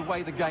happy with the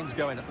way the game's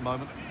going at the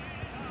moment.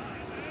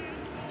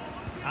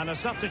 And a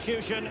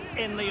substitution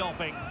in the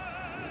offing.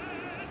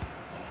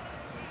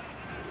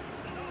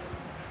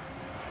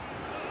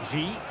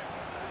 G.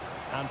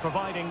 And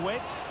providing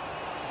width.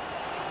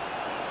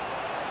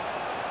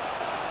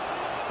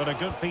 But a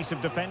good piece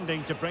of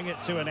defending to bring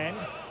it to an end.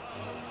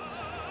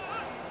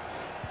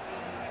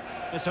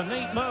 It's a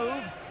neat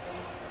move.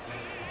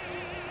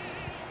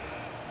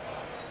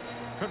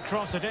 Could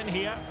cross it in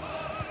here.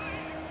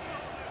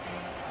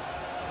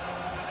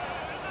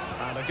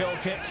 And a goal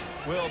kick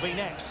will be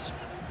next.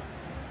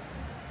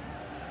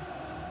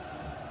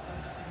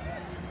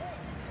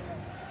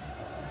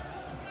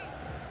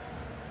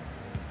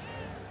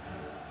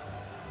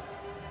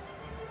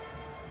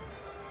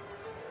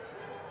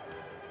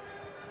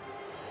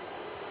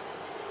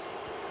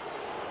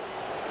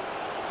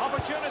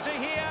 Opportunity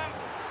here.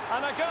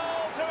 And a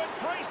goal to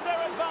increase their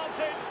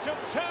advantage to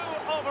 2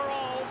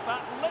 overall.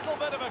 That little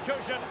bit of a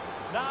cushion.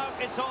 Now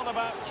it's all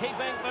about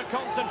keeping the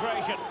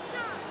concentration.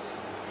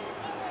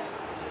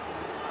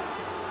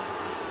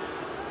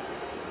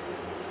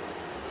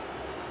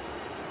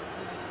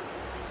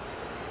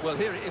 Well,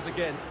 here it is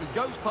again. He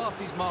goes past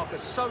his marker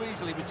so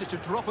easily with just a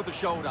drop of the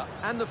shoulder,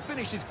 and the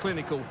finish is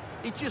clinical.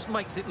 He just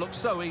makes it look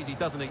so easy,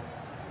 doesn't he?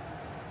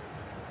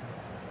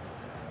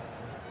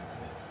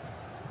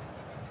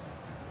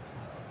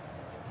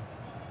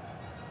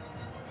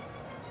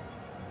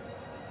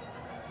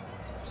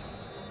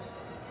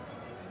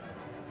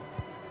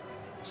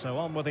 So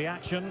on with the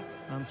action,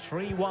 and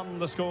 3-1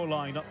 the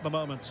scoreline at the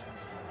moment.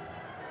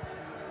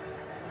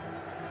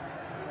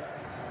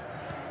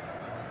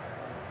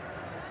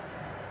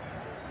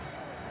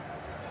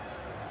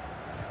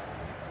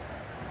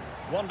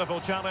 Wonderful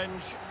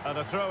challenge, and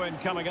a throw-in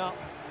coming up.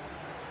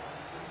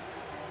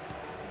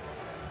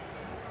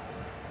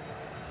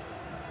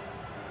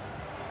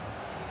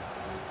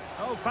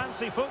 Oh,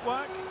 fancy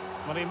footwork.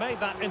 When he made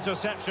that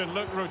interception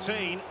look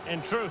routine,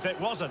 in truth it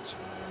wasn't.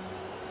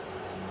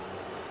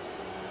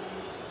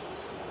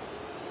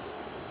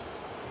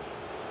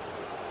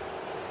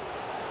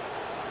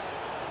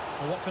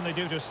 Well, what can they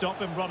do to stop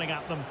him running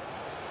at them?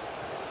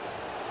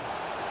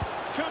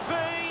 Could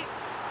be,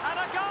 and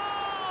a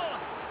goal!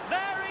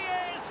 There he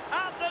is,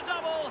 at the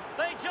double.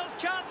 They just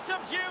can't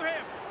subdue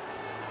him.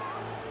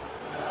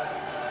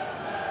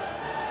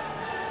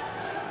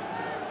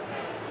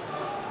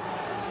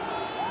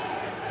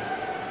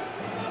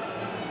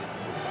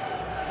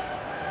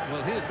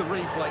 Well, here's the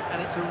replay,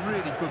 and it's a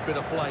really good bit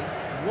of play.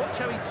 Watch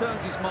how he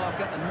turns his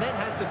marker and then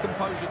has the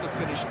composure to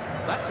finish.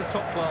 That's a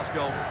top-class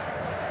goal.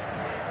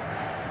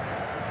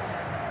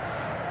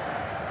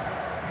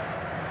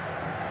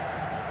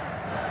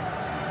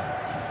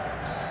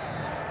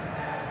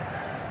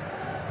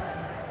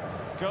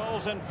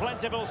 Goals in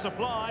plentiful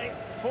supply,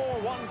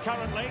 4-1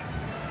 currently.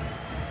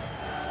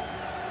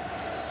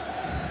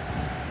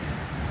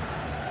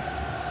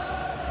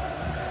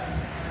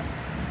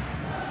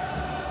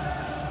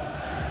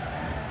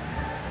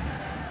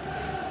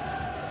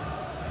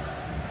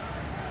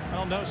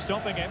 Well, no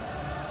stopping him.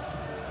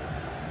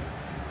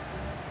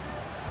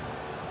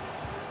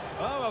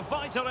 Oh, a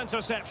vital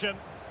interception.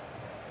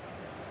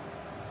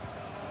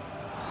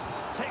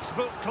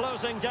 Textbook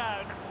closing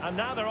down, and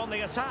now they're on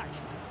the attack.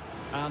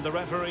 And the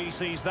referee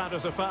sees that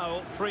as a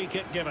foul. Free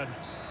kick given.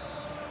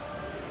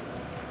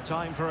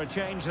 Time for a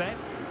change then.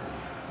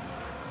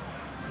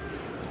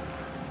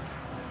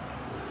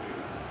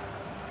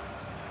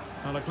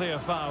 Well, a clear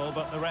foul,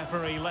 but the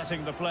referee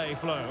letting the play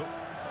flow.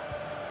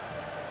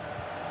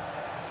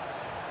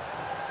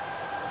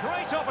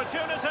 Great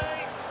opportunity.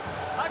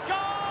 A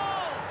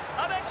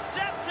goal! An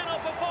exceptional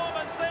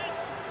performance this.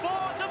 4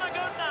 to the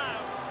good now.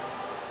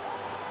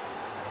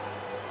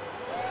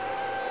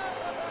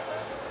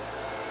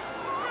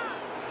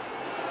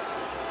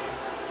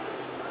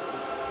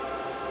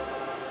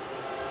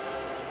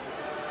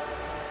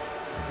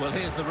 Well,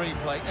 here's the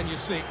replay, and you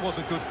see it was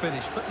a good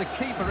finish, but the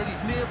keeper at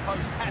his near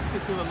post has to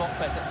do a lot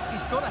better.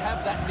 He's got to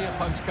have that near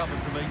post covered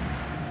for me.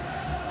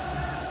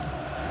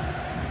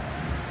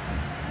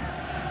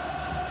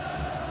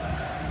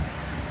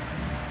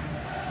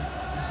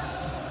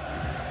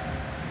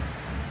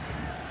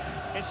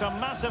 It's a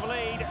massive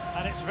lead,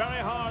 and it's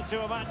very hard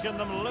to imagine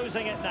them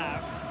losing it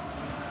now.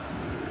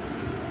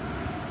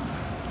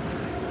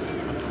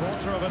 A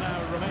quarter of an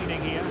hour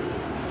remaining here.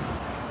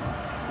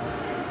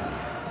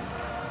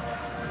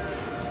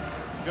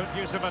 Good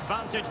use of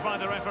advantage by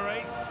the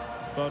referee.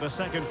 But a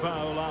second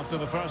foul after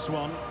the first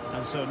one,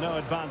 and so no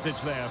advantage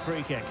there.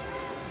 Free kick.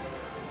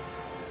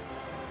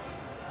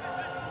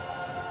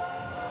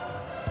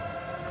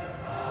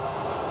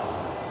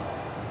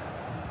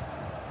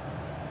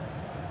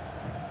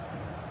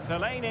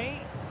 Fellaini.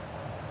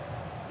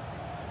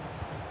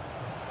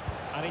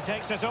 And he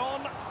takes it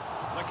on.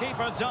 The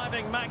keeper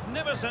diving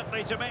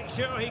magnificently to make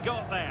sure he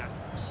got there.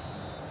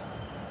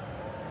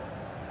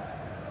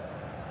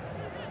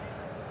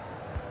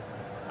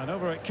 And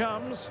over it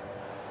comes.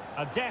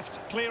 A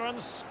deft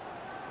clearance.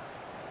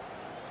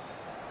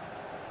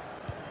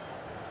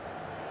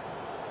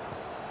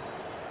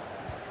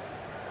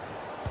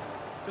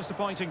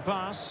 Disappointing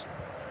pass.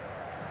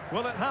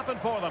 Will it happen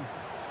for them?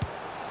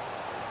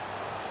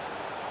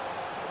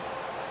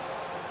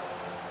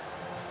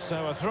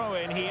 So a throw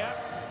in here.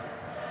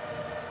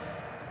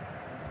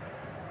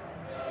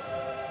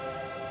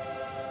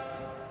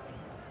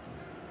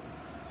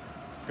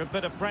 Good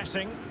bit of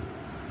pressing.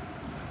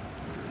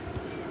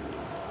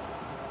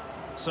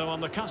 So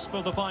on the cusp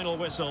of the final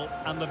whistle,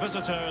 and the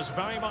visitors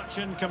very much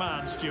in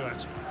command,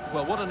 Stuart.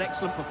 Well, what an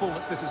excellent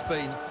performance this has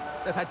been.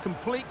 They've had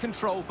complete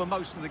control for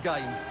most of the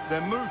game. Their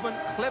movement,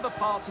 clever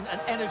passing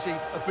and energy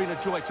have been a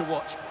joy to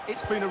watch.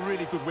 It's been a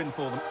really good win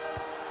for them.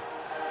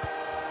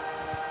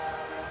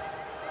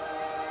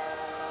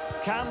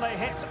 Can they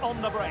hit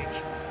on the break?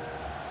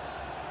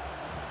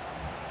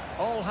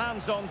 All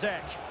hands on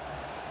deck.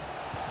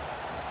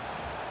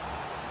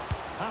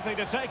 Happy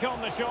to take on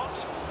the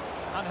shot.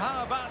 And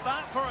how about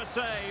that for a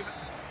save?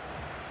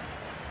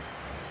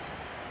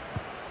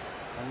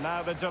 And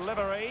now the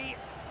delivery.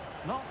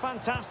 Not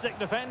fantastic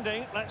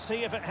defending. Let's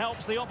see if it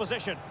helps the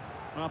opposition.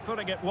 Well,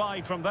 putting it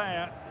wide from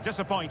there,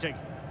 disappointing.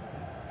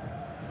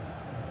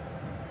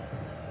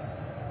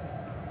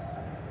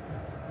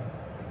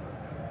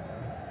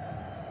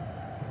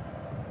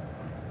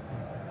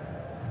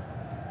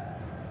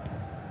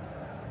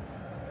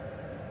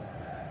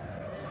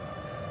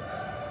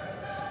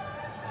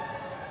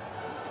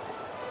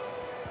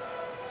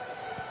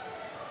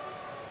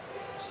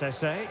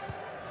 Sese. And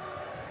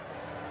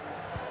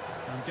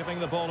giving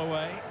the ball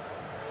away.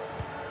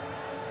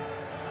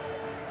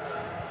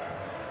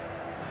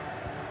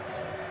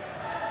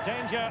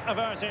 Danger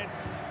averted.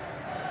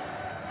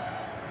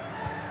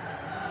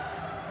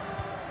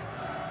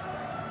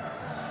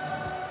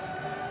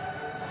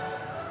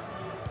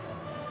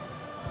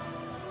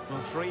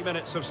 Well, 3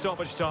 minutes of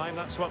stoppage time,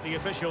 that's what the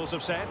officials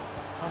have said.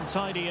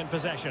 Untidy in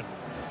possession.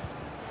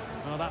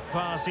 Well, that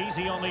pass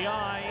easy on the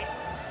eye.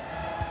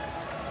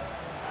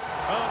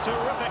 Oh,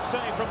 terrific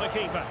save from the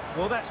keeper.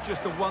 Well, that's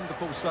just a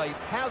wonderful save.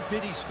 How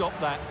did he stop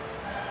that?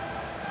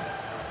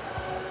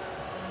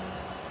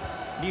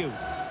 New.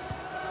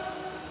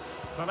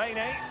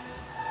 Fellaini.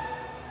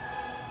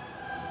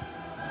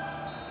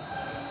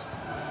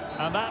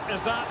 And that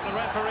is that. The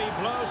referee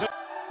blows it.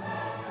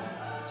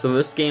 So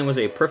this game was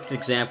a perfect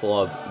example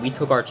of we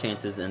took our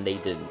chances and they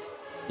didn't.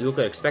 You look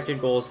at expected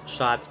goals,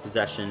 shots,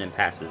 possession, and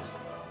passes.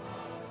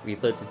 We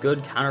played some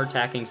good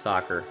counter-attacking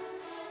soccer.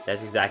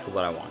 That's exactly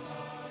what I want.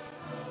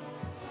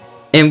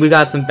 And we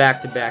got some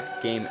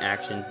back-to-back game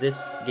action.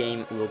 This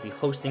game we will be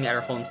hosting at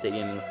our home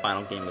stadium in the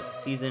final game of the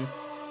season,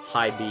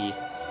 High B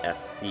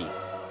FC.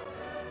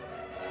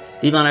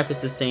 The lineup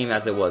is the same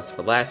as it was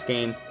for last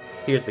game.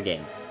 Here's the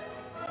game.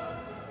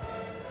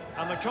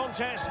 And the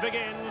contest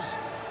begins.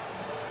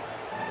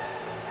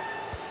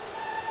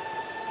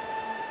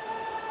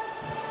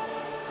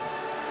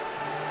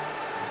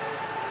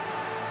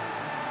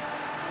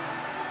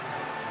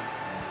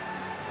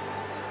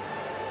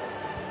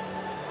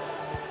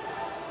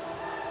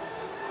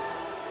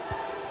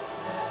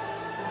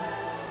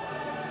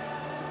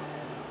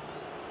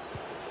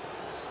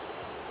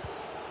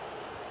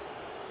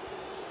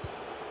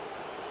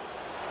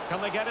 Can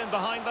they get in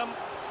behind them?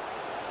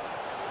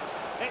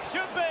 It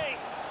should be.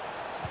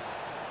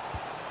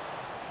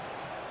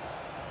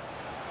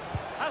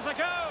 Has a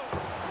go.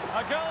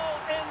 A goal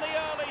in the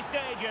early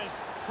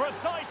stages.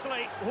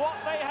 Precisely what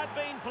they had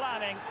been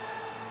planning.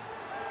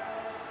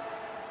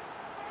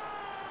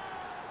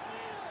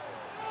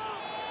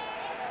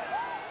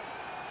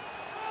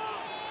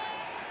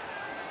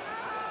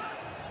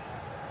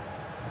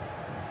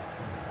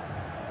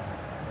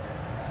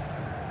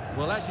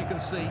 Well, as you can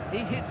see, he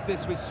hits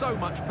this with so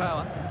much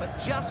power, but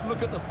just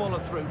look at the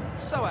follow-through.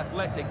 So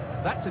athletic.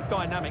 That's a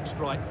dynamic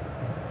strike.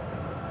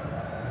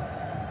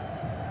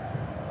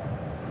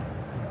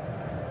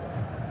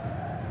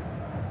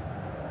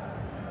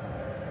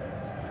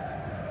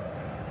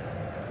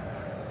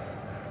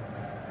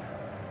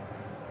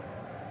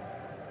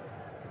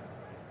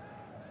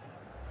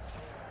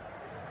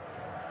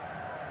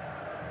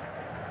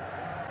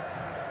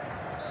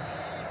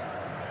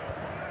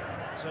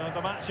 So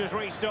the match has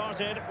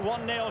restarted,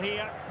 1-0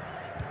 here.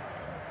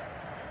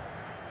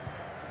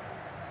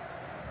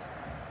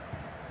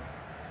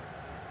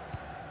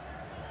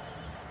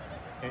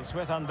 It's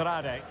with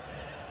Andrade.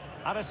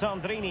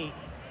 Alessandrini.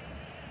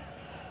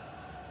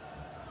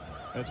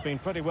 It's been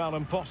pretty well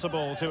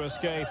impossible to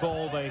escape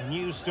all the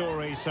news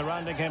stories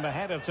surrounding him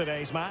ahead of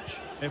today's match.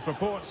 If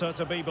reports are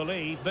to be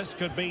believed, this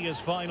could be his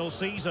final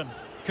season.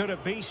 Could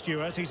it be,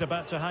 Stuart, he's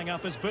about to hang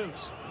up his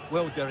boots?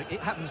 Well, Derek,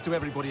 it happens to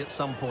everybody at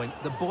some point.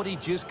 The body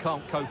just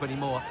can't cope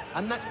anymore.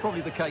 And that's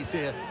probably the case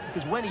here,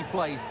 because when he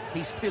plays,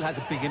 he still has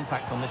a big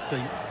impact on this team.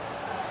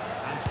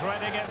 And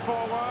threading it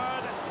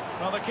forward.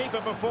 Well, the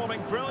keeper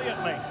performing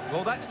brilliantly.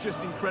 Well, that's just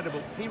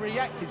incredible. He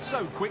reacted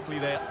so quickly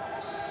there.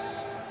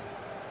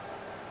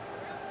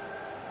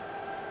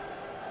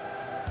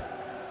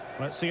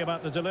 Let's see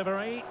about the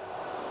delivery.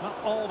 Not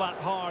all that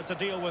hard to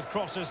deal with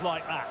crosses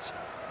like that.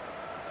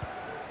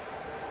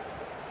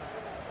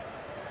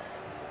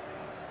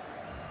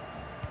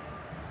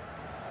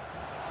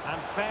 And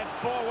fed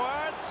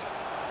forwards.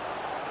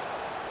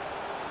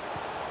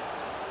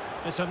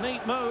 It's a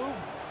neat move.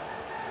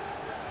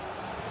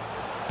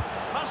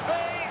 Must be.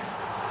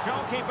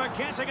 Goalkeeper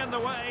getting in the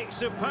way.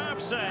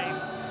 Superb save.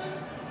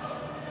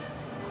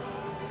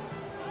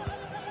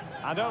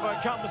 And over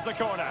comes the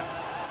corner.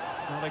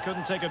 Well, they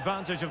couldn't take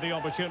advantage of the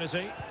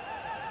opportunity.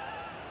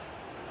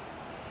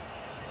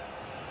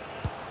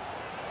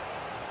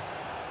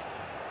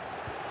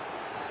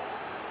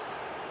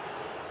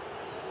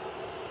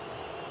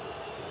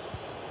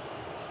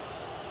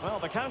 Well,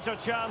 the counter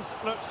chance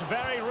looks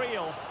very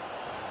real.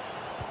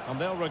 And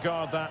they'll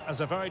regard that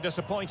as a very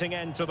disappointing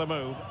end to the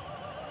move.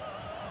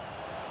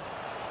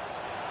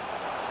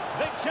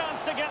 Big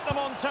chance to get them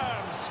on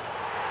terms.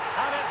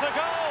 And it's a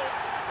goal.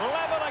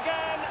 Level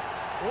again.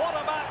 What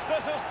a match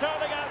this is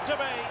turning out to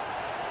be.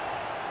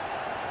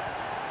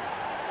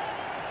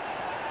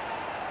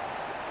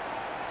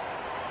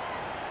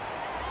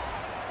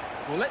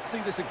 Well, let's see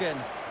this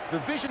again. The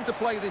vision to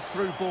play this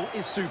through ball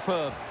is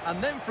superb.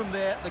 And then from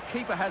there, the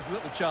keeper has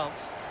little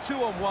chance.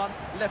 2-on-1,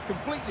 left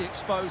completely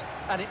exposed,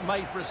 and it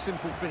made for a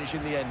simple finish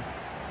in the end.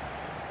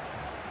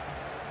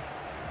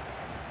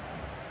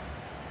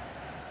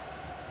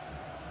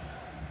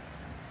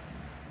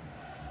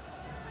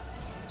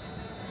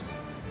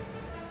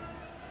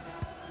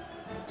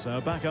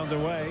 So back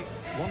underway.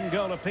 1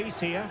 goal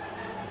apiece here.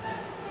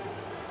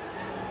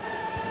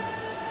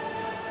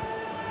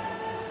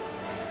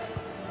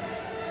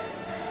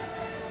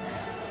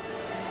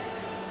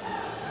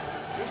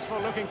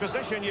 Useful looking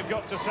position, you've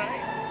got to say.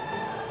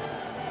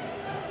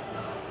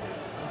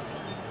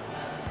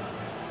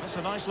 That's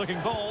a nice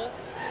looking ball.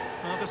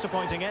 A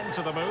disappointing end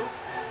to the move.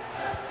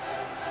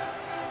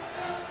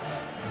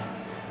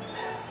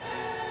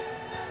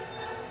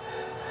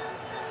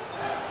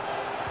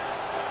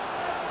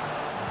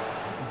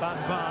 Bad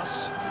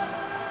pass.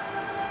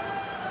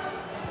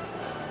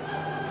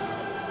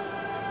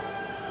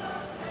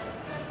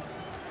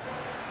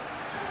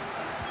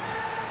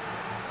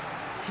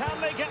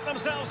 Can they get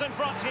themselves in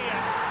front here?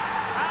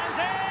 And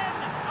in!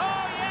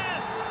 Oh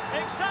yes!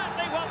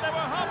 Exactly what they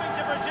were hoping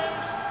to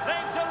produce.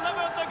 They've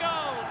delivered the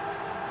goal.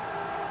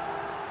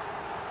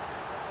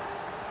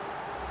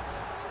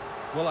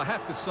 Well, I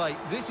have to say,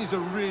 this is a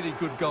really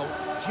good goal.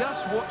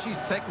 Just watch his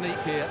technique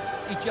here.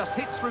 He just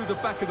hits through the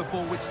back of the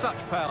ball with such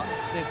power.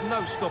 There's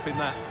no stopping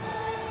that.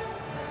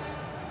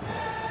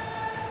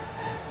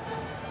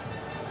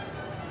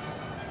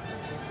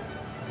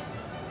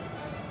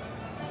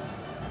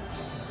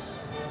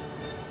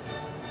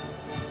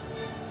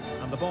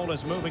 And the ball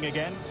is moving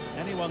again.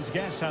 Anyone's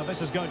guess how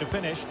this is going to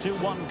finish.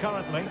 2-1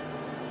 currently.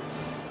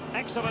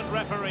 Excellent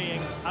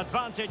refereeing.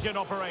 Advantage in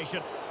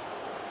operation.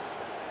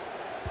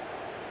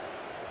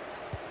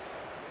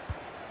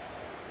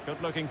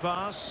 Good-looking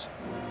pass.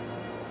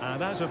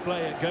 And out of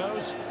play it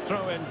goes.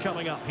 Throw-in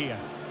coming up here.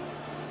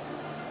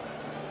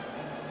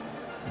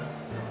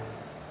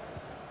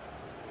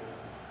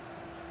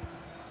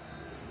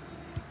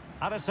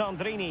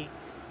 Alessandrini.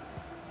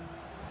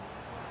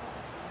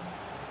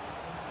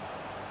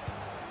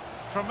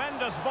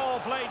 Tremendous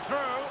ball played through.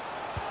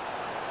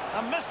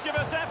 A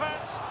mischievous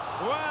effort.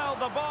 Well,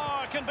 the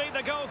bar can be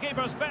the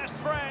goalkeeper's best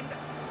friend.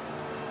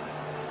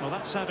 Well,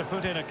 that's how to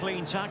put in a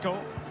clean tackle.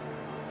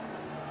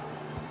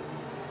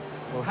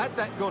 Well, had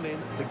that gone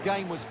in, the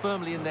game was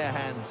firmly in their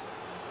hands.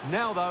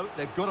 Now, though,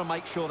 they've got to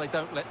make sure they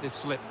don't let this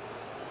slip.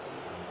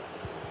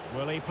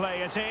 Will he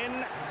play it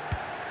in?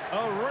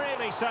 Oh,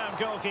 really sound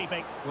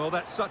goalkeeping. Well,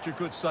 that's such a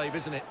good save,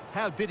 isn't it?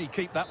 How did he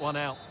keep that one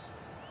out?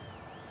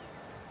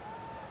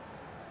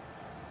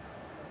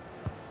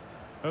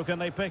 Who can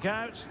they pick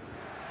out?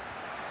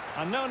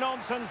 A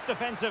no-nonsense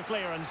defensive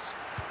clearance.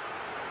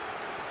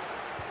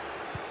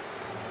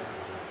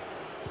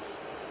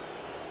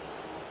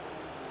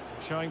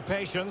 Showing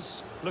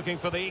patience, looking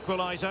for the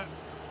equaliser.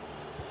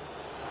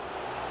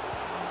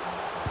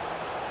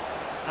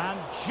 And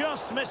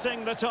just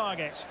missing the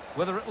target.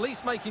 Well, they're at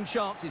least making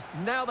chances.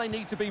 Now they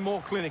need to be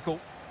more clinical.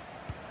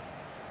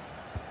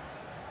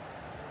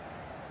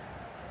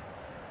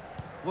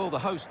 Well, the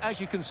hosts, as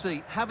you can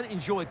see, haven't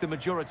enjoyed the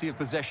majority of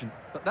possession.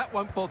 But that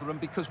won't bother them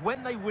because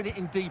when they win it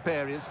in deep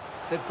areas,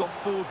 they've got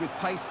forward with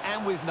pace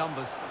and with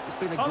numbers. It's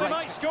been a great... they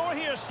might score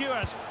here,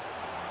 Stuart.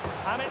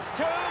 And it's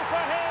 2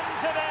 for him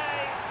today.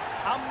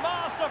 A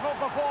masterful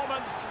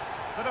performance.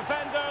 The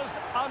defenders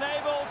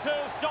unable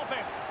to stop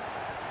him.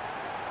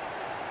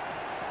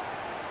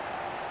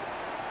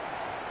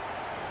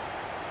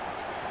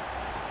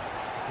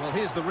 Well,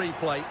 here's the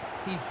replay.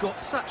 He's got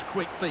such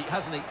quick feet,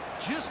 hasn't he?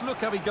 Just look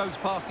how he goes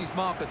past his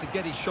marker to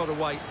get his shot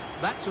away.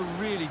 That's a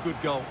really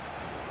good goal.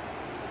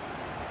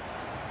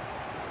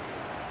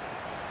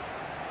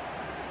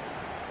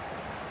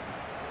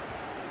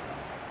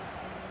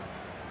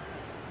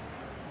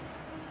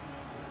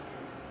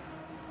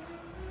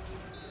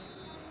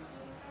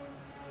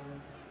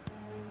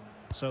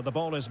 So the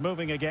ball is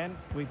moving again.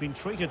 We've been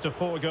treated to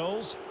 4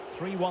 goals.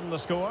 3-1 the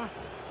score.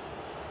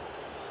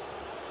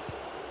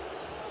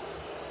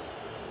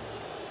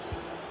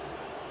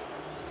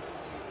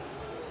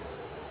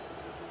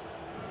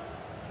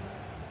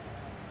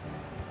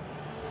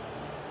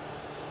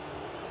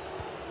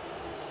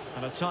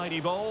 And a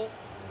tidy ball.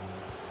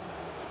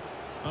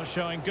 Oh,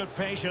 showing good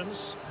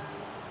patience.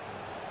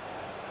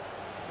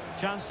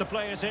 Chance to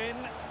play it in.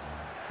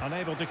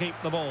 Unable to keep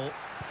the ball.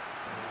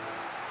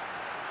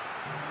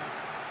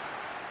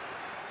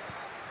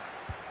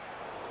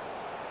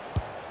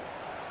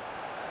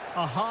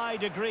 A high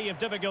degree of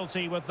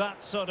difficulty with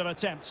that sort of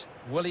attempt.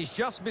 Well, he's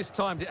just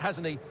mistimed it,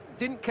 hasn't he?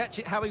 Didn't catch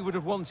it how he would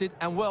have wanted,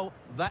 and well,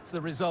 that's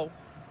the result.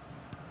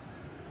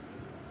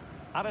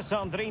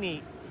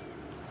 Alessandrini.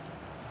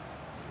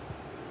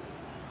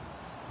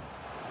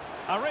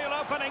 A real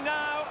opening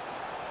now.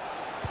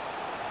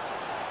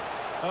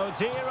 Oh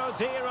dear, oh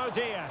dear, oh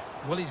dear.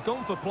 Well, he's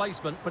gone for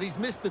placement, but he's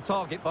missed the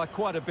target by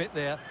quite a bit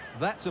there.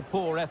 That's a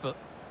poor effort.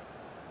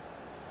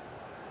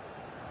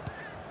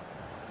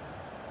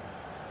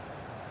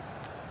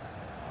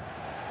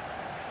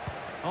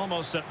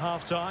 Almost at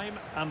half-time,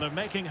 and they're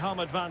making home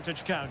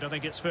advantage count, I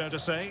think it's fair to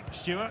say.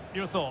 Stuart,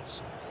 your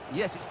thoughts?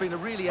 Yes, it's been a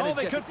really Oh,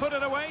 energetic... they could put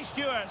it away,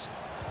 Stuart.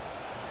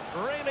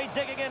 Really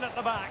digging in at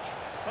the back,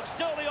 but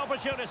still the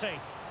opportunity.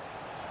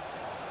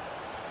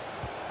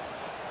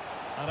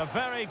 And a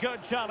very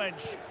good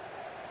challenge.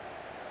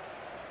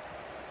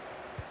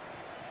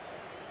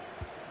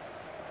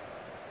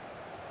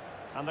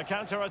 And the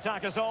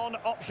counter-attack is on,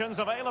 options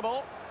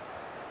available.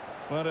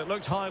 Well, it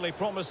looked highly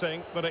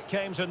promising, but it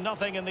came to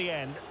nothing in the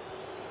end.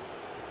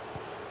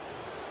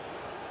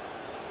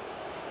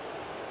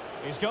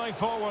 He's going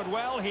forward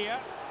well here.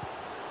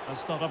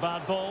 That's not a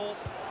bad ball.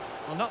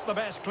 Well, not the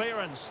best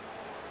clearance.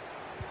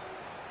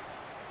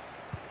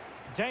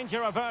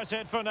 Danger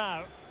averted for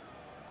now.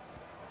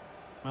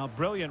 Well,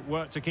 brilliant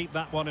work to keep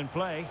that one in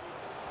play.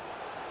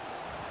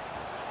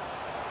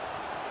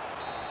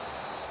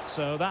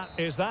 So that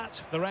is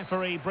that. The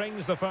referee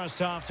brings the first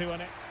half to an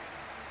end.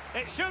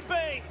 It should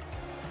be!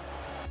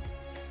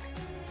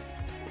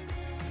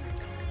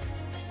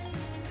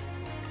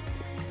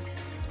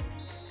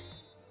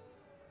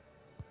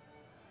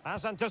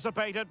 As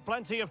anticipated,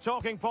 plenty of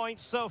talking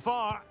points so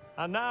far.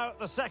 And now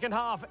the second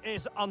half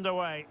is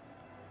underway.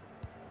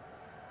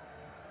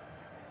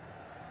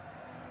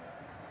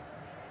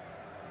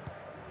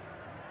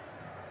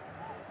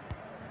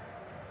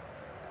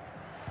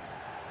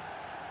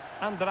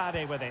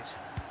 Andrade with it.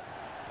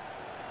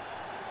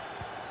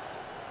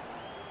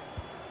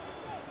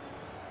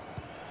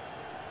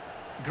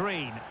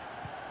 Green.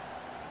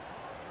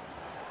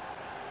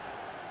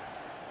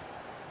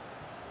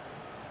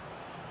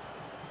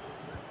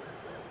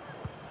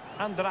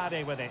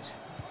 Andrade with it.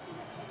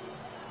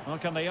 Well,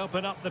 can they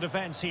open up the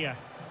defence here?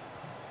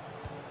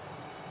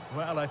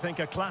 Well, I think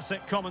a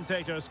classic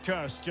commentator's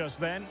curse just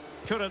then.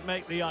 Couldn't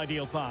make the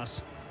ideal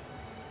pass.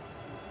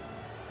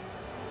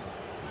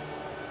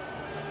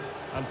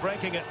 And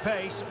breaking at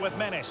pace with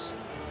menace.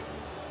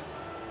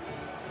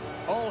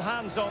 All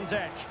hands on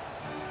deck.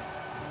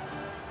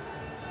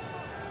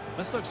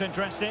 This looks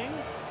interesting.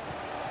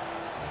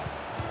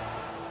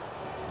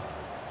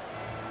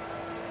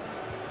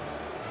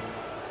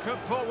 Could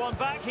pull one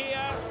back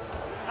here.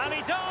 And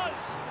he does!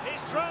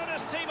 He's thrown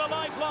his team a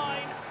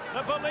lifeline.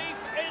 The belief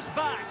is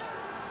back.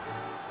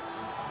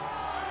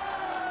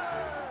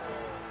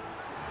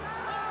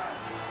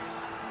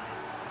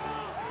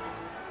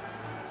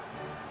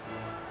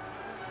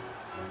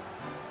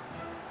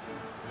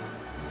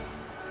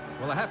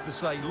 Well, I have to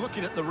say,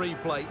 looking at the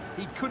replay,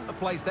 he couldn't have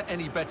placed that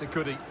any better,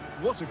 could he?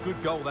 What a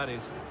good goal that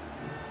is.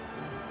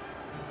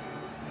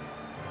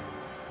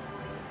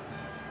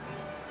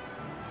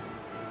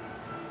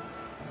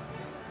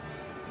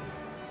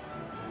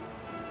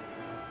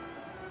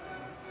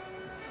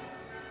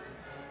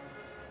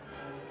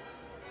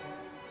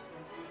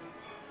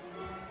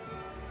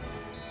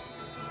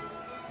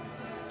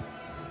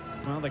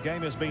 Well, the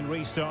game has been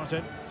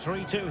restarted.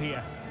 3-2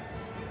 here.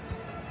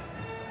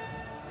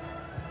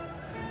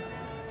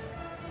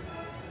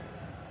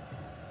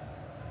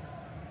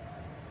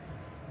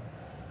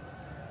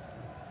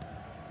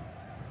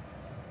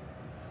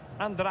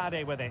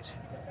 Andrade with it.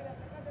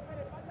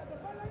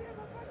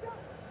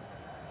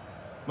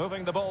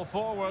 Moving the ball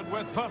forward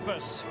with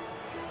purpose.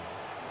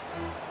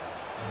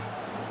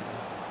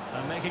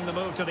 And making the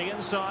move to the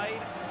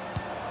inside.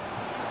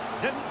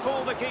 Didn't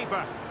fool the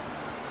keeper.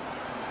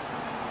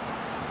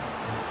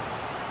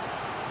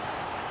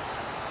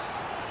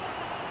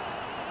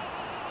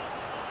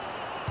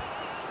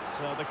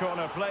 So the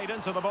corner played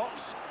into the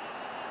box.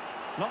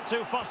 Not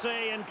too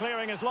fussy in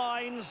clearing his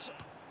lines.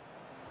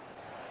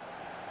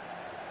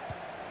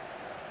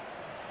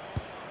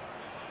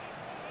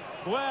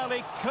 Well,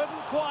 he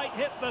couldn't quite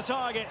hit the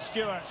target,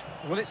 Stuart.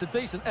 Well, it's a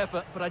decent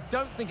effort, but I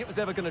don't think it was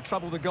ever going to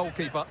trouble the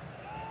goalkeeper.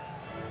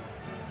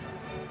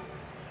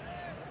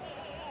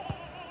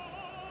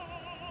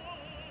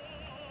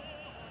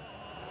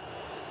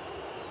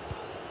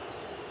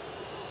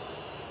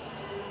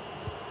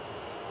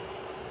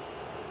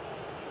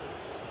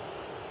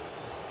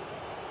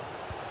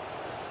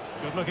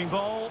 Good-looking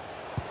ball.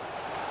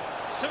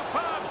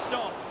 Superb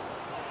stop.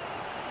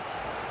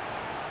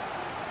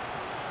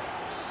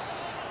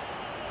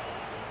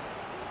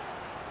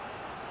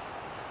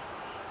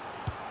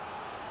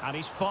 And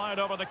he's fired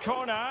over the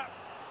corner.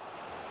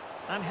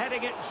 And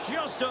heading it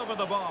just over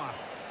the bar.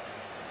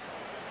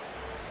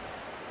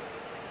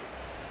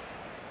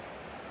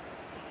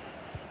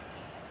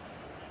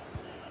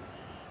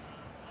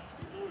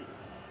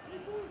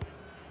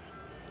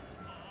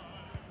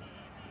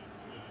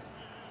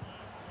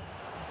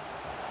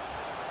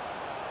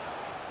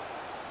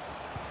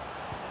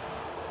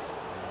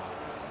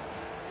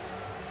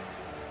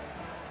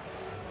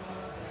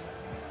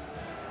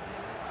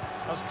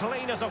 As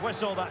clean as a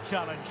whistle, that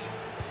challenge.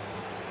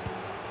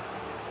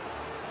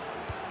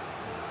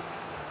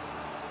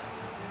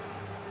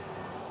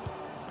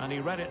 And he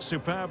read it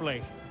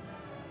superbly.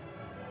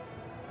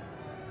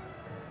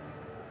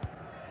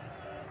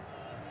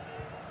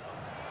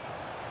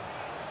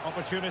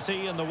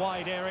 Opportunity in the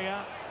wide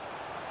area.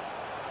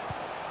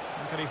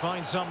 And can he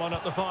find someone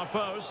at the far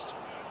post?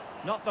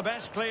 Not the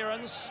best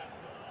clearance.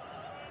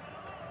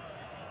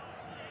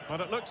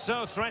 But it looked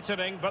so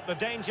threatening, but the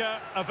danger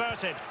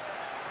averted.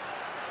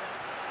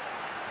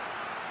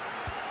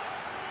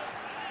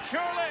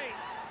 Surely!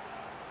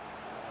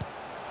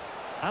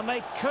 And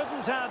they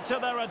couldn't add to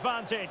their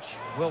advantage.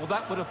 Well,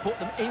 that would have put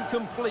them in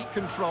complete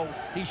control.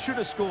 He should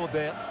have scored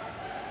there.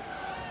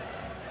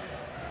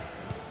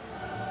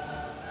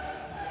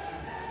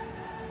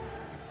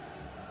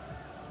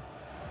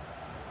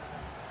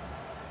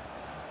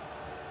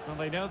 Well,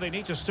 they know they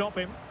need to stop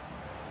him.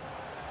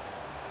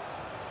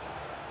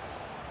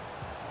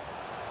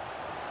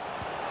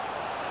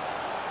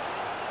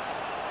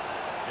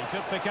 He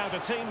could pick out a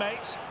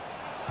teammate.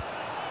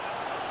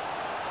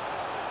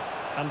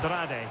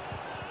 Andrade.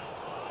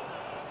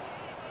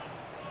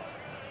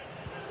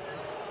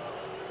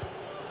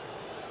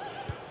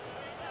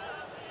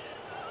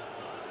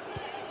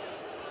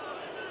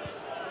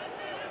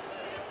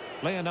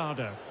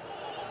 Leonardo.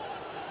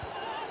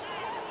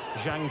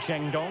 Zhang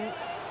Qingdao.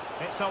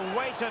 It's a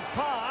weighted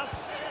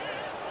pass.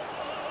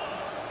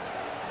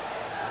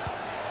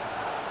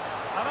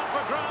 And up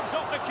for grabs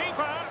off the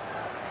keeper.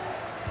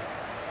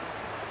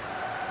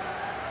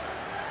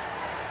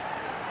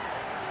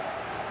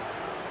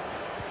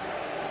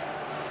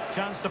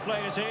 Chance to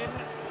play it in.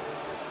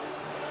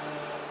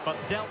 But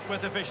dealt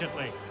with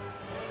efficiently.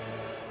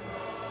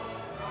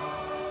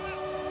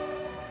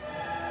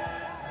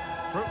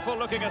 Fruitful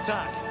looking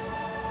attack.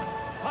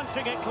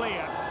 Punching it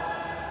clear.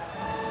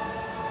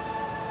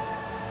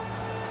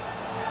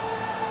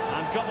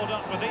 And gobbled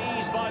up with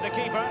ease by the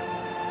keeper.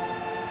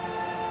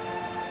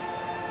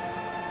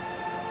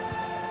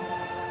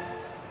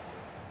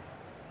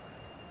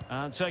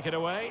 And take it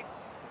away.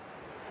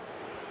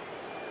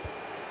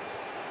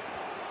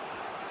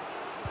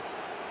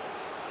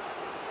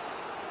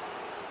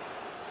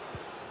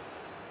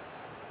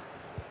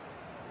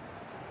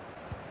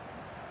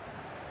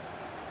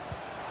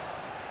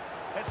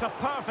 It's a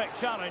perfect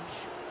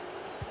challenge.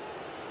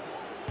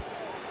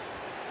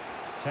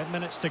 10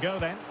 minutes to go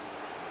then.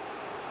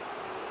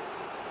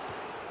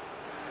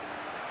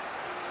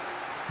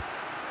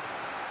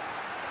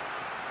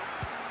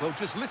 Well,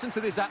 just listen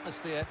to this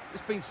atmosphere.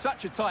 It's been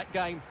such a tight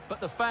game, but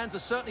the fans are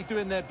certainly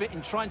doing their bit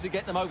in trying to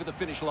get them over the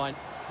finish line.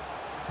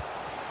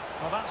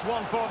 Well, that's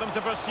one for them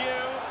to pursue.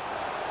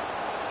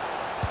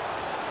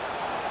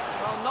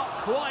 Well, not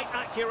quite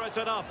accurate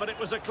enough, but it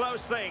was a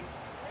close thing.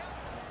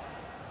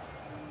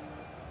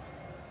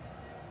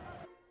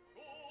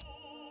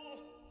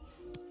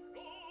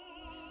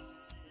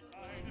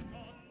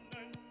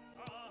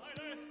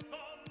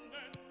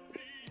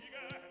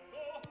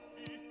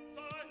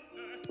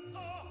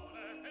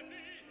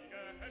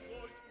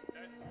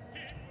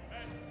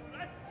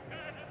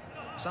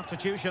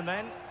 Substitution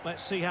then.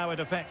 Let's see how it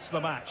affects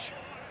the match.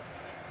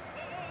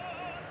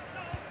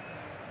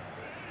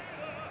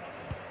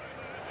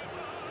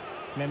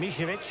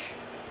 Memišević.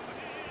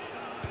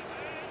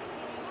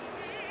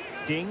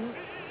 Ding.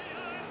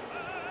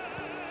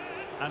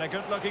 And a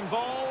good-looking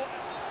ball.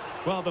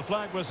 Well, the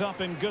flag was up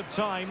in good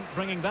time,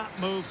 bringing that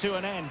move to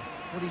an end.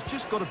 Well, he's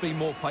just got to be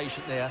more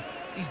patient there.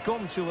 He's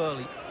gone too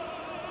early.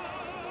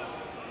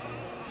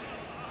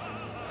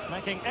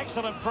 Making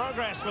excellent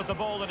progress with the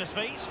ball at his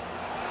feet.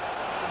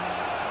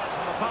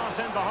 The pass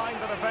in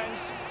behind the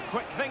defence.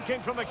 Quick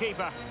thinking from the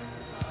keeper.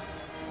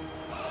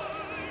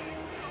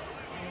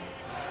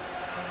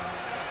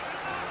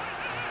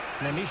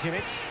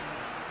 Memišević.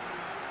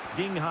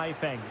 Ding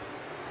Haifeng.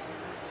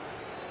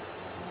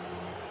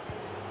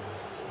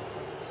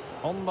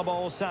 On the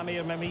ball,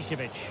 Samir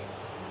Memišević.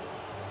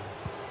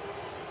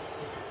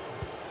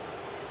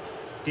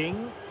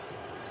 Ding.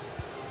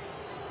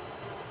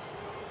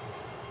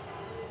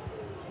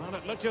 Well,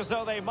 it looked as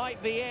though they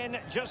might be in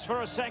just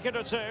for a second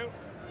or two.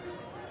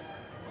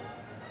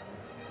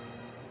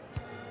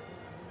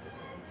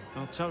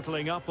 Well,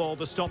 totalling up all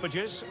the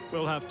stoppages,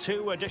 we'll have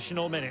 2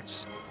 additional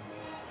minutes.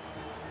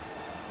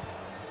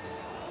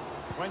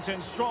 Went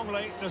in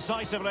strongly,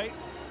 decisively.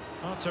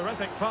 Oh,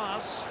 terrific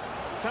pass.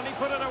 Can he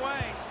put it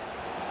away?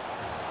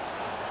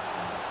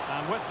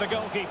 And with the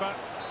goalkeeper.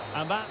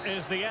 And that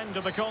is the end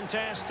of the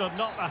contest, and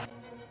not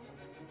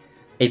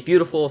A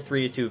beautiful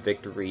 3-2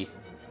 victory.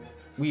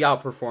 We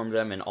outperformed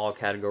them in all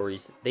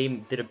categories. They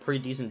did a pretty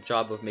decent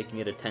job of making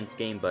it a tense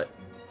game, but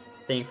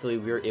thankfully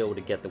we were able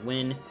to get the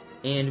win,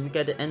 and we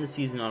got to end the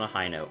season on a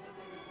high note.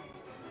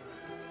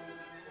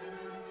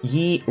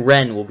 Yi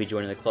Ren will be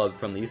joining the club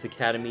from the Youth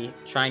Academy,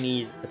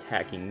 Chinese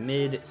attacking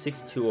mid,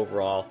 62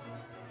 overall.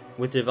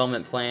 With the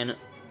development plan,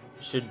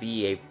 should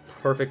be a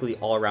perfectly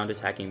all-around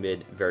attacking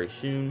mid very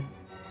soon.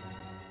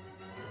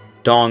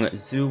 Dong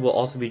Zhu will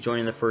also be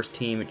joining the first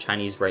team,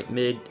 Chinese right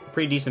mid,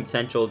 pretty decent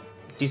potential,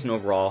 decent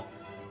overall.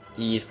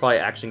 He's probably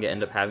actually going to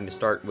end up having to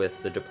start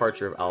with the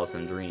departure of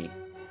Alessandrini.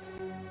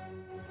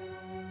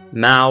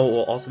 Mao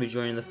will also be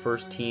joining the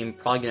first team,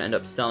 probably going to end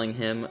up selling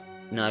him,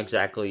 not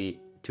exactly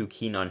too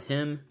keen on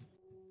him.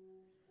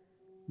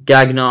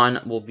 Gagnon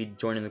will be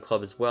joining the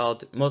club as well,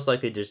 most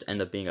likely just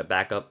end up being a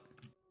backup.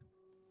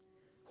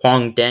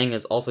 Huang Deng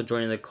is also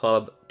joining the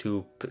club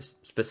to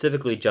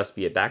specifically just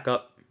be a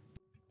backup.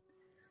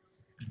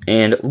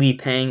 And Li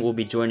Peng will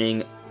be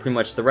joining pretty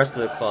much the rest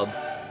of the club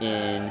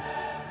in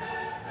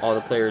all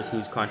the players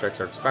whose contracts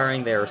are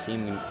expiring. They are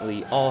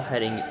seemingly all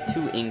heading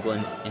to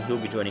England, and he'll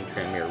be joining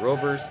Tranmere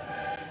Rovers.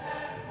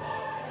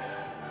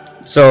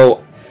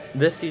 So,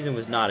 this season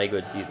was not a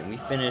good season. We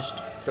finished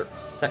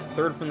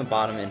third from the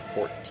bottom and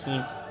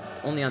 14th,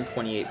 only on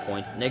 28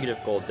 points, negative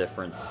goal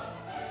difference.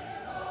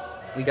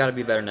 We got to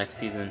be better next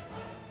season,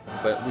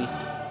 but at least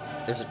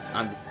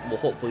we'll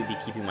hopefully be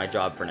keeping my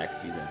job for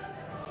next season.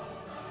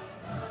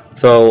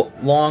 So,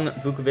 Long,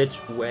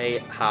 Vukovic, Wei,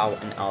 Howe,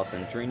 and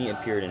Alessandrini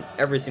appeared in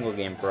every single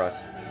game for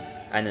us,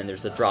 and then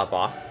there's a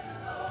drop-off.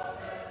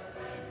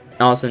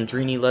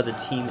 Alessandrini led the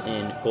team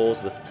in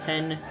goals with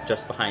 10.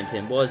 Just behind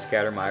him was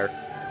Gattermeyer,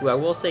 who I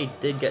will say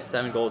did get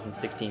 7 goals in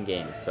 16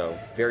 games, so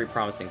very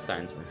promising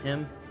signs from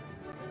him.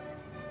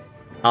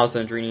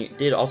 Alessandrini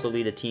did also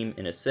lead the team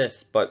in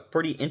assists, but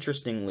pretty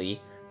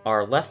interestingly,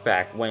 our left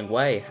back, Wang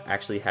Wei,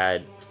 actually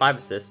had 5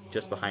 assists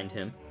just behind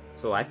him,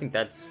 so I think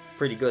that's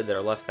pretty good that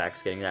our left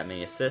back's getting that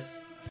many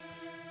assists.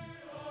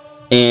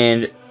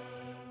 And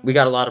we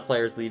got a lot of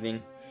players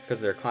leaving because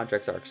their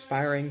contracts are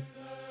expiring.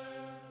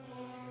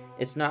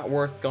 It's not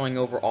worth going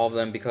over all of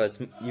them because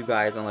you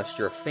guys, unless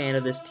you're a fan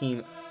of this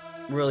team,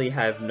 really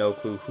have no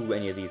clue who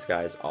any of these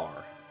guys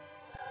are.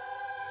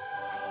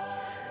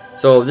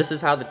 So this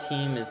is how the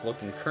team is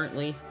looking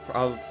currently.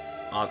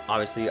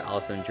 Obviously,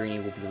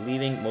 Alessandrini will be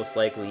leaving. Most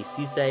likely,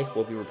 Cisse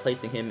will be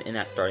replacing him in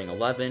that starting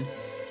 11.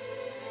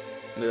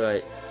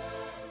 The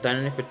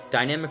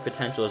dynamic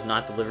potential is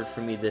not delivered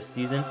for me this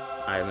season.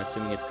 I'm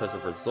assuming it's because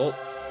of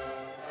results.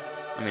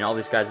 I mean, all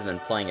these guys have been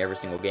playing every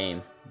single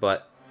game,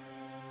 but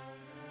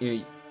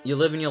you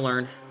live and you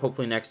learn.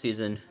 Hopefully next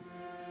season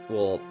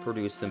will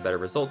produce some better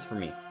results for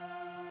me.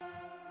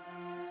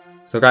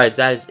 So guys,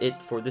 that is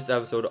it for this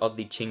episode of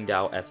the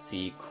Qingdao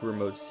FC Career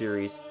Mode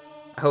series.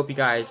 I hope you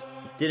guys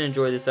did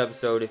enjoy this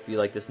episode. If you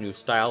like this new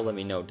style, let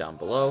me know down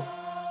below.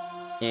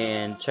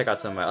 And check out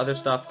some of my other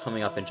stuff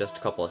coming up in just a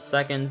couple of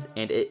seconds.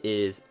 And it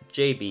is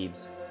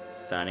JBeebs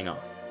signing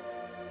off.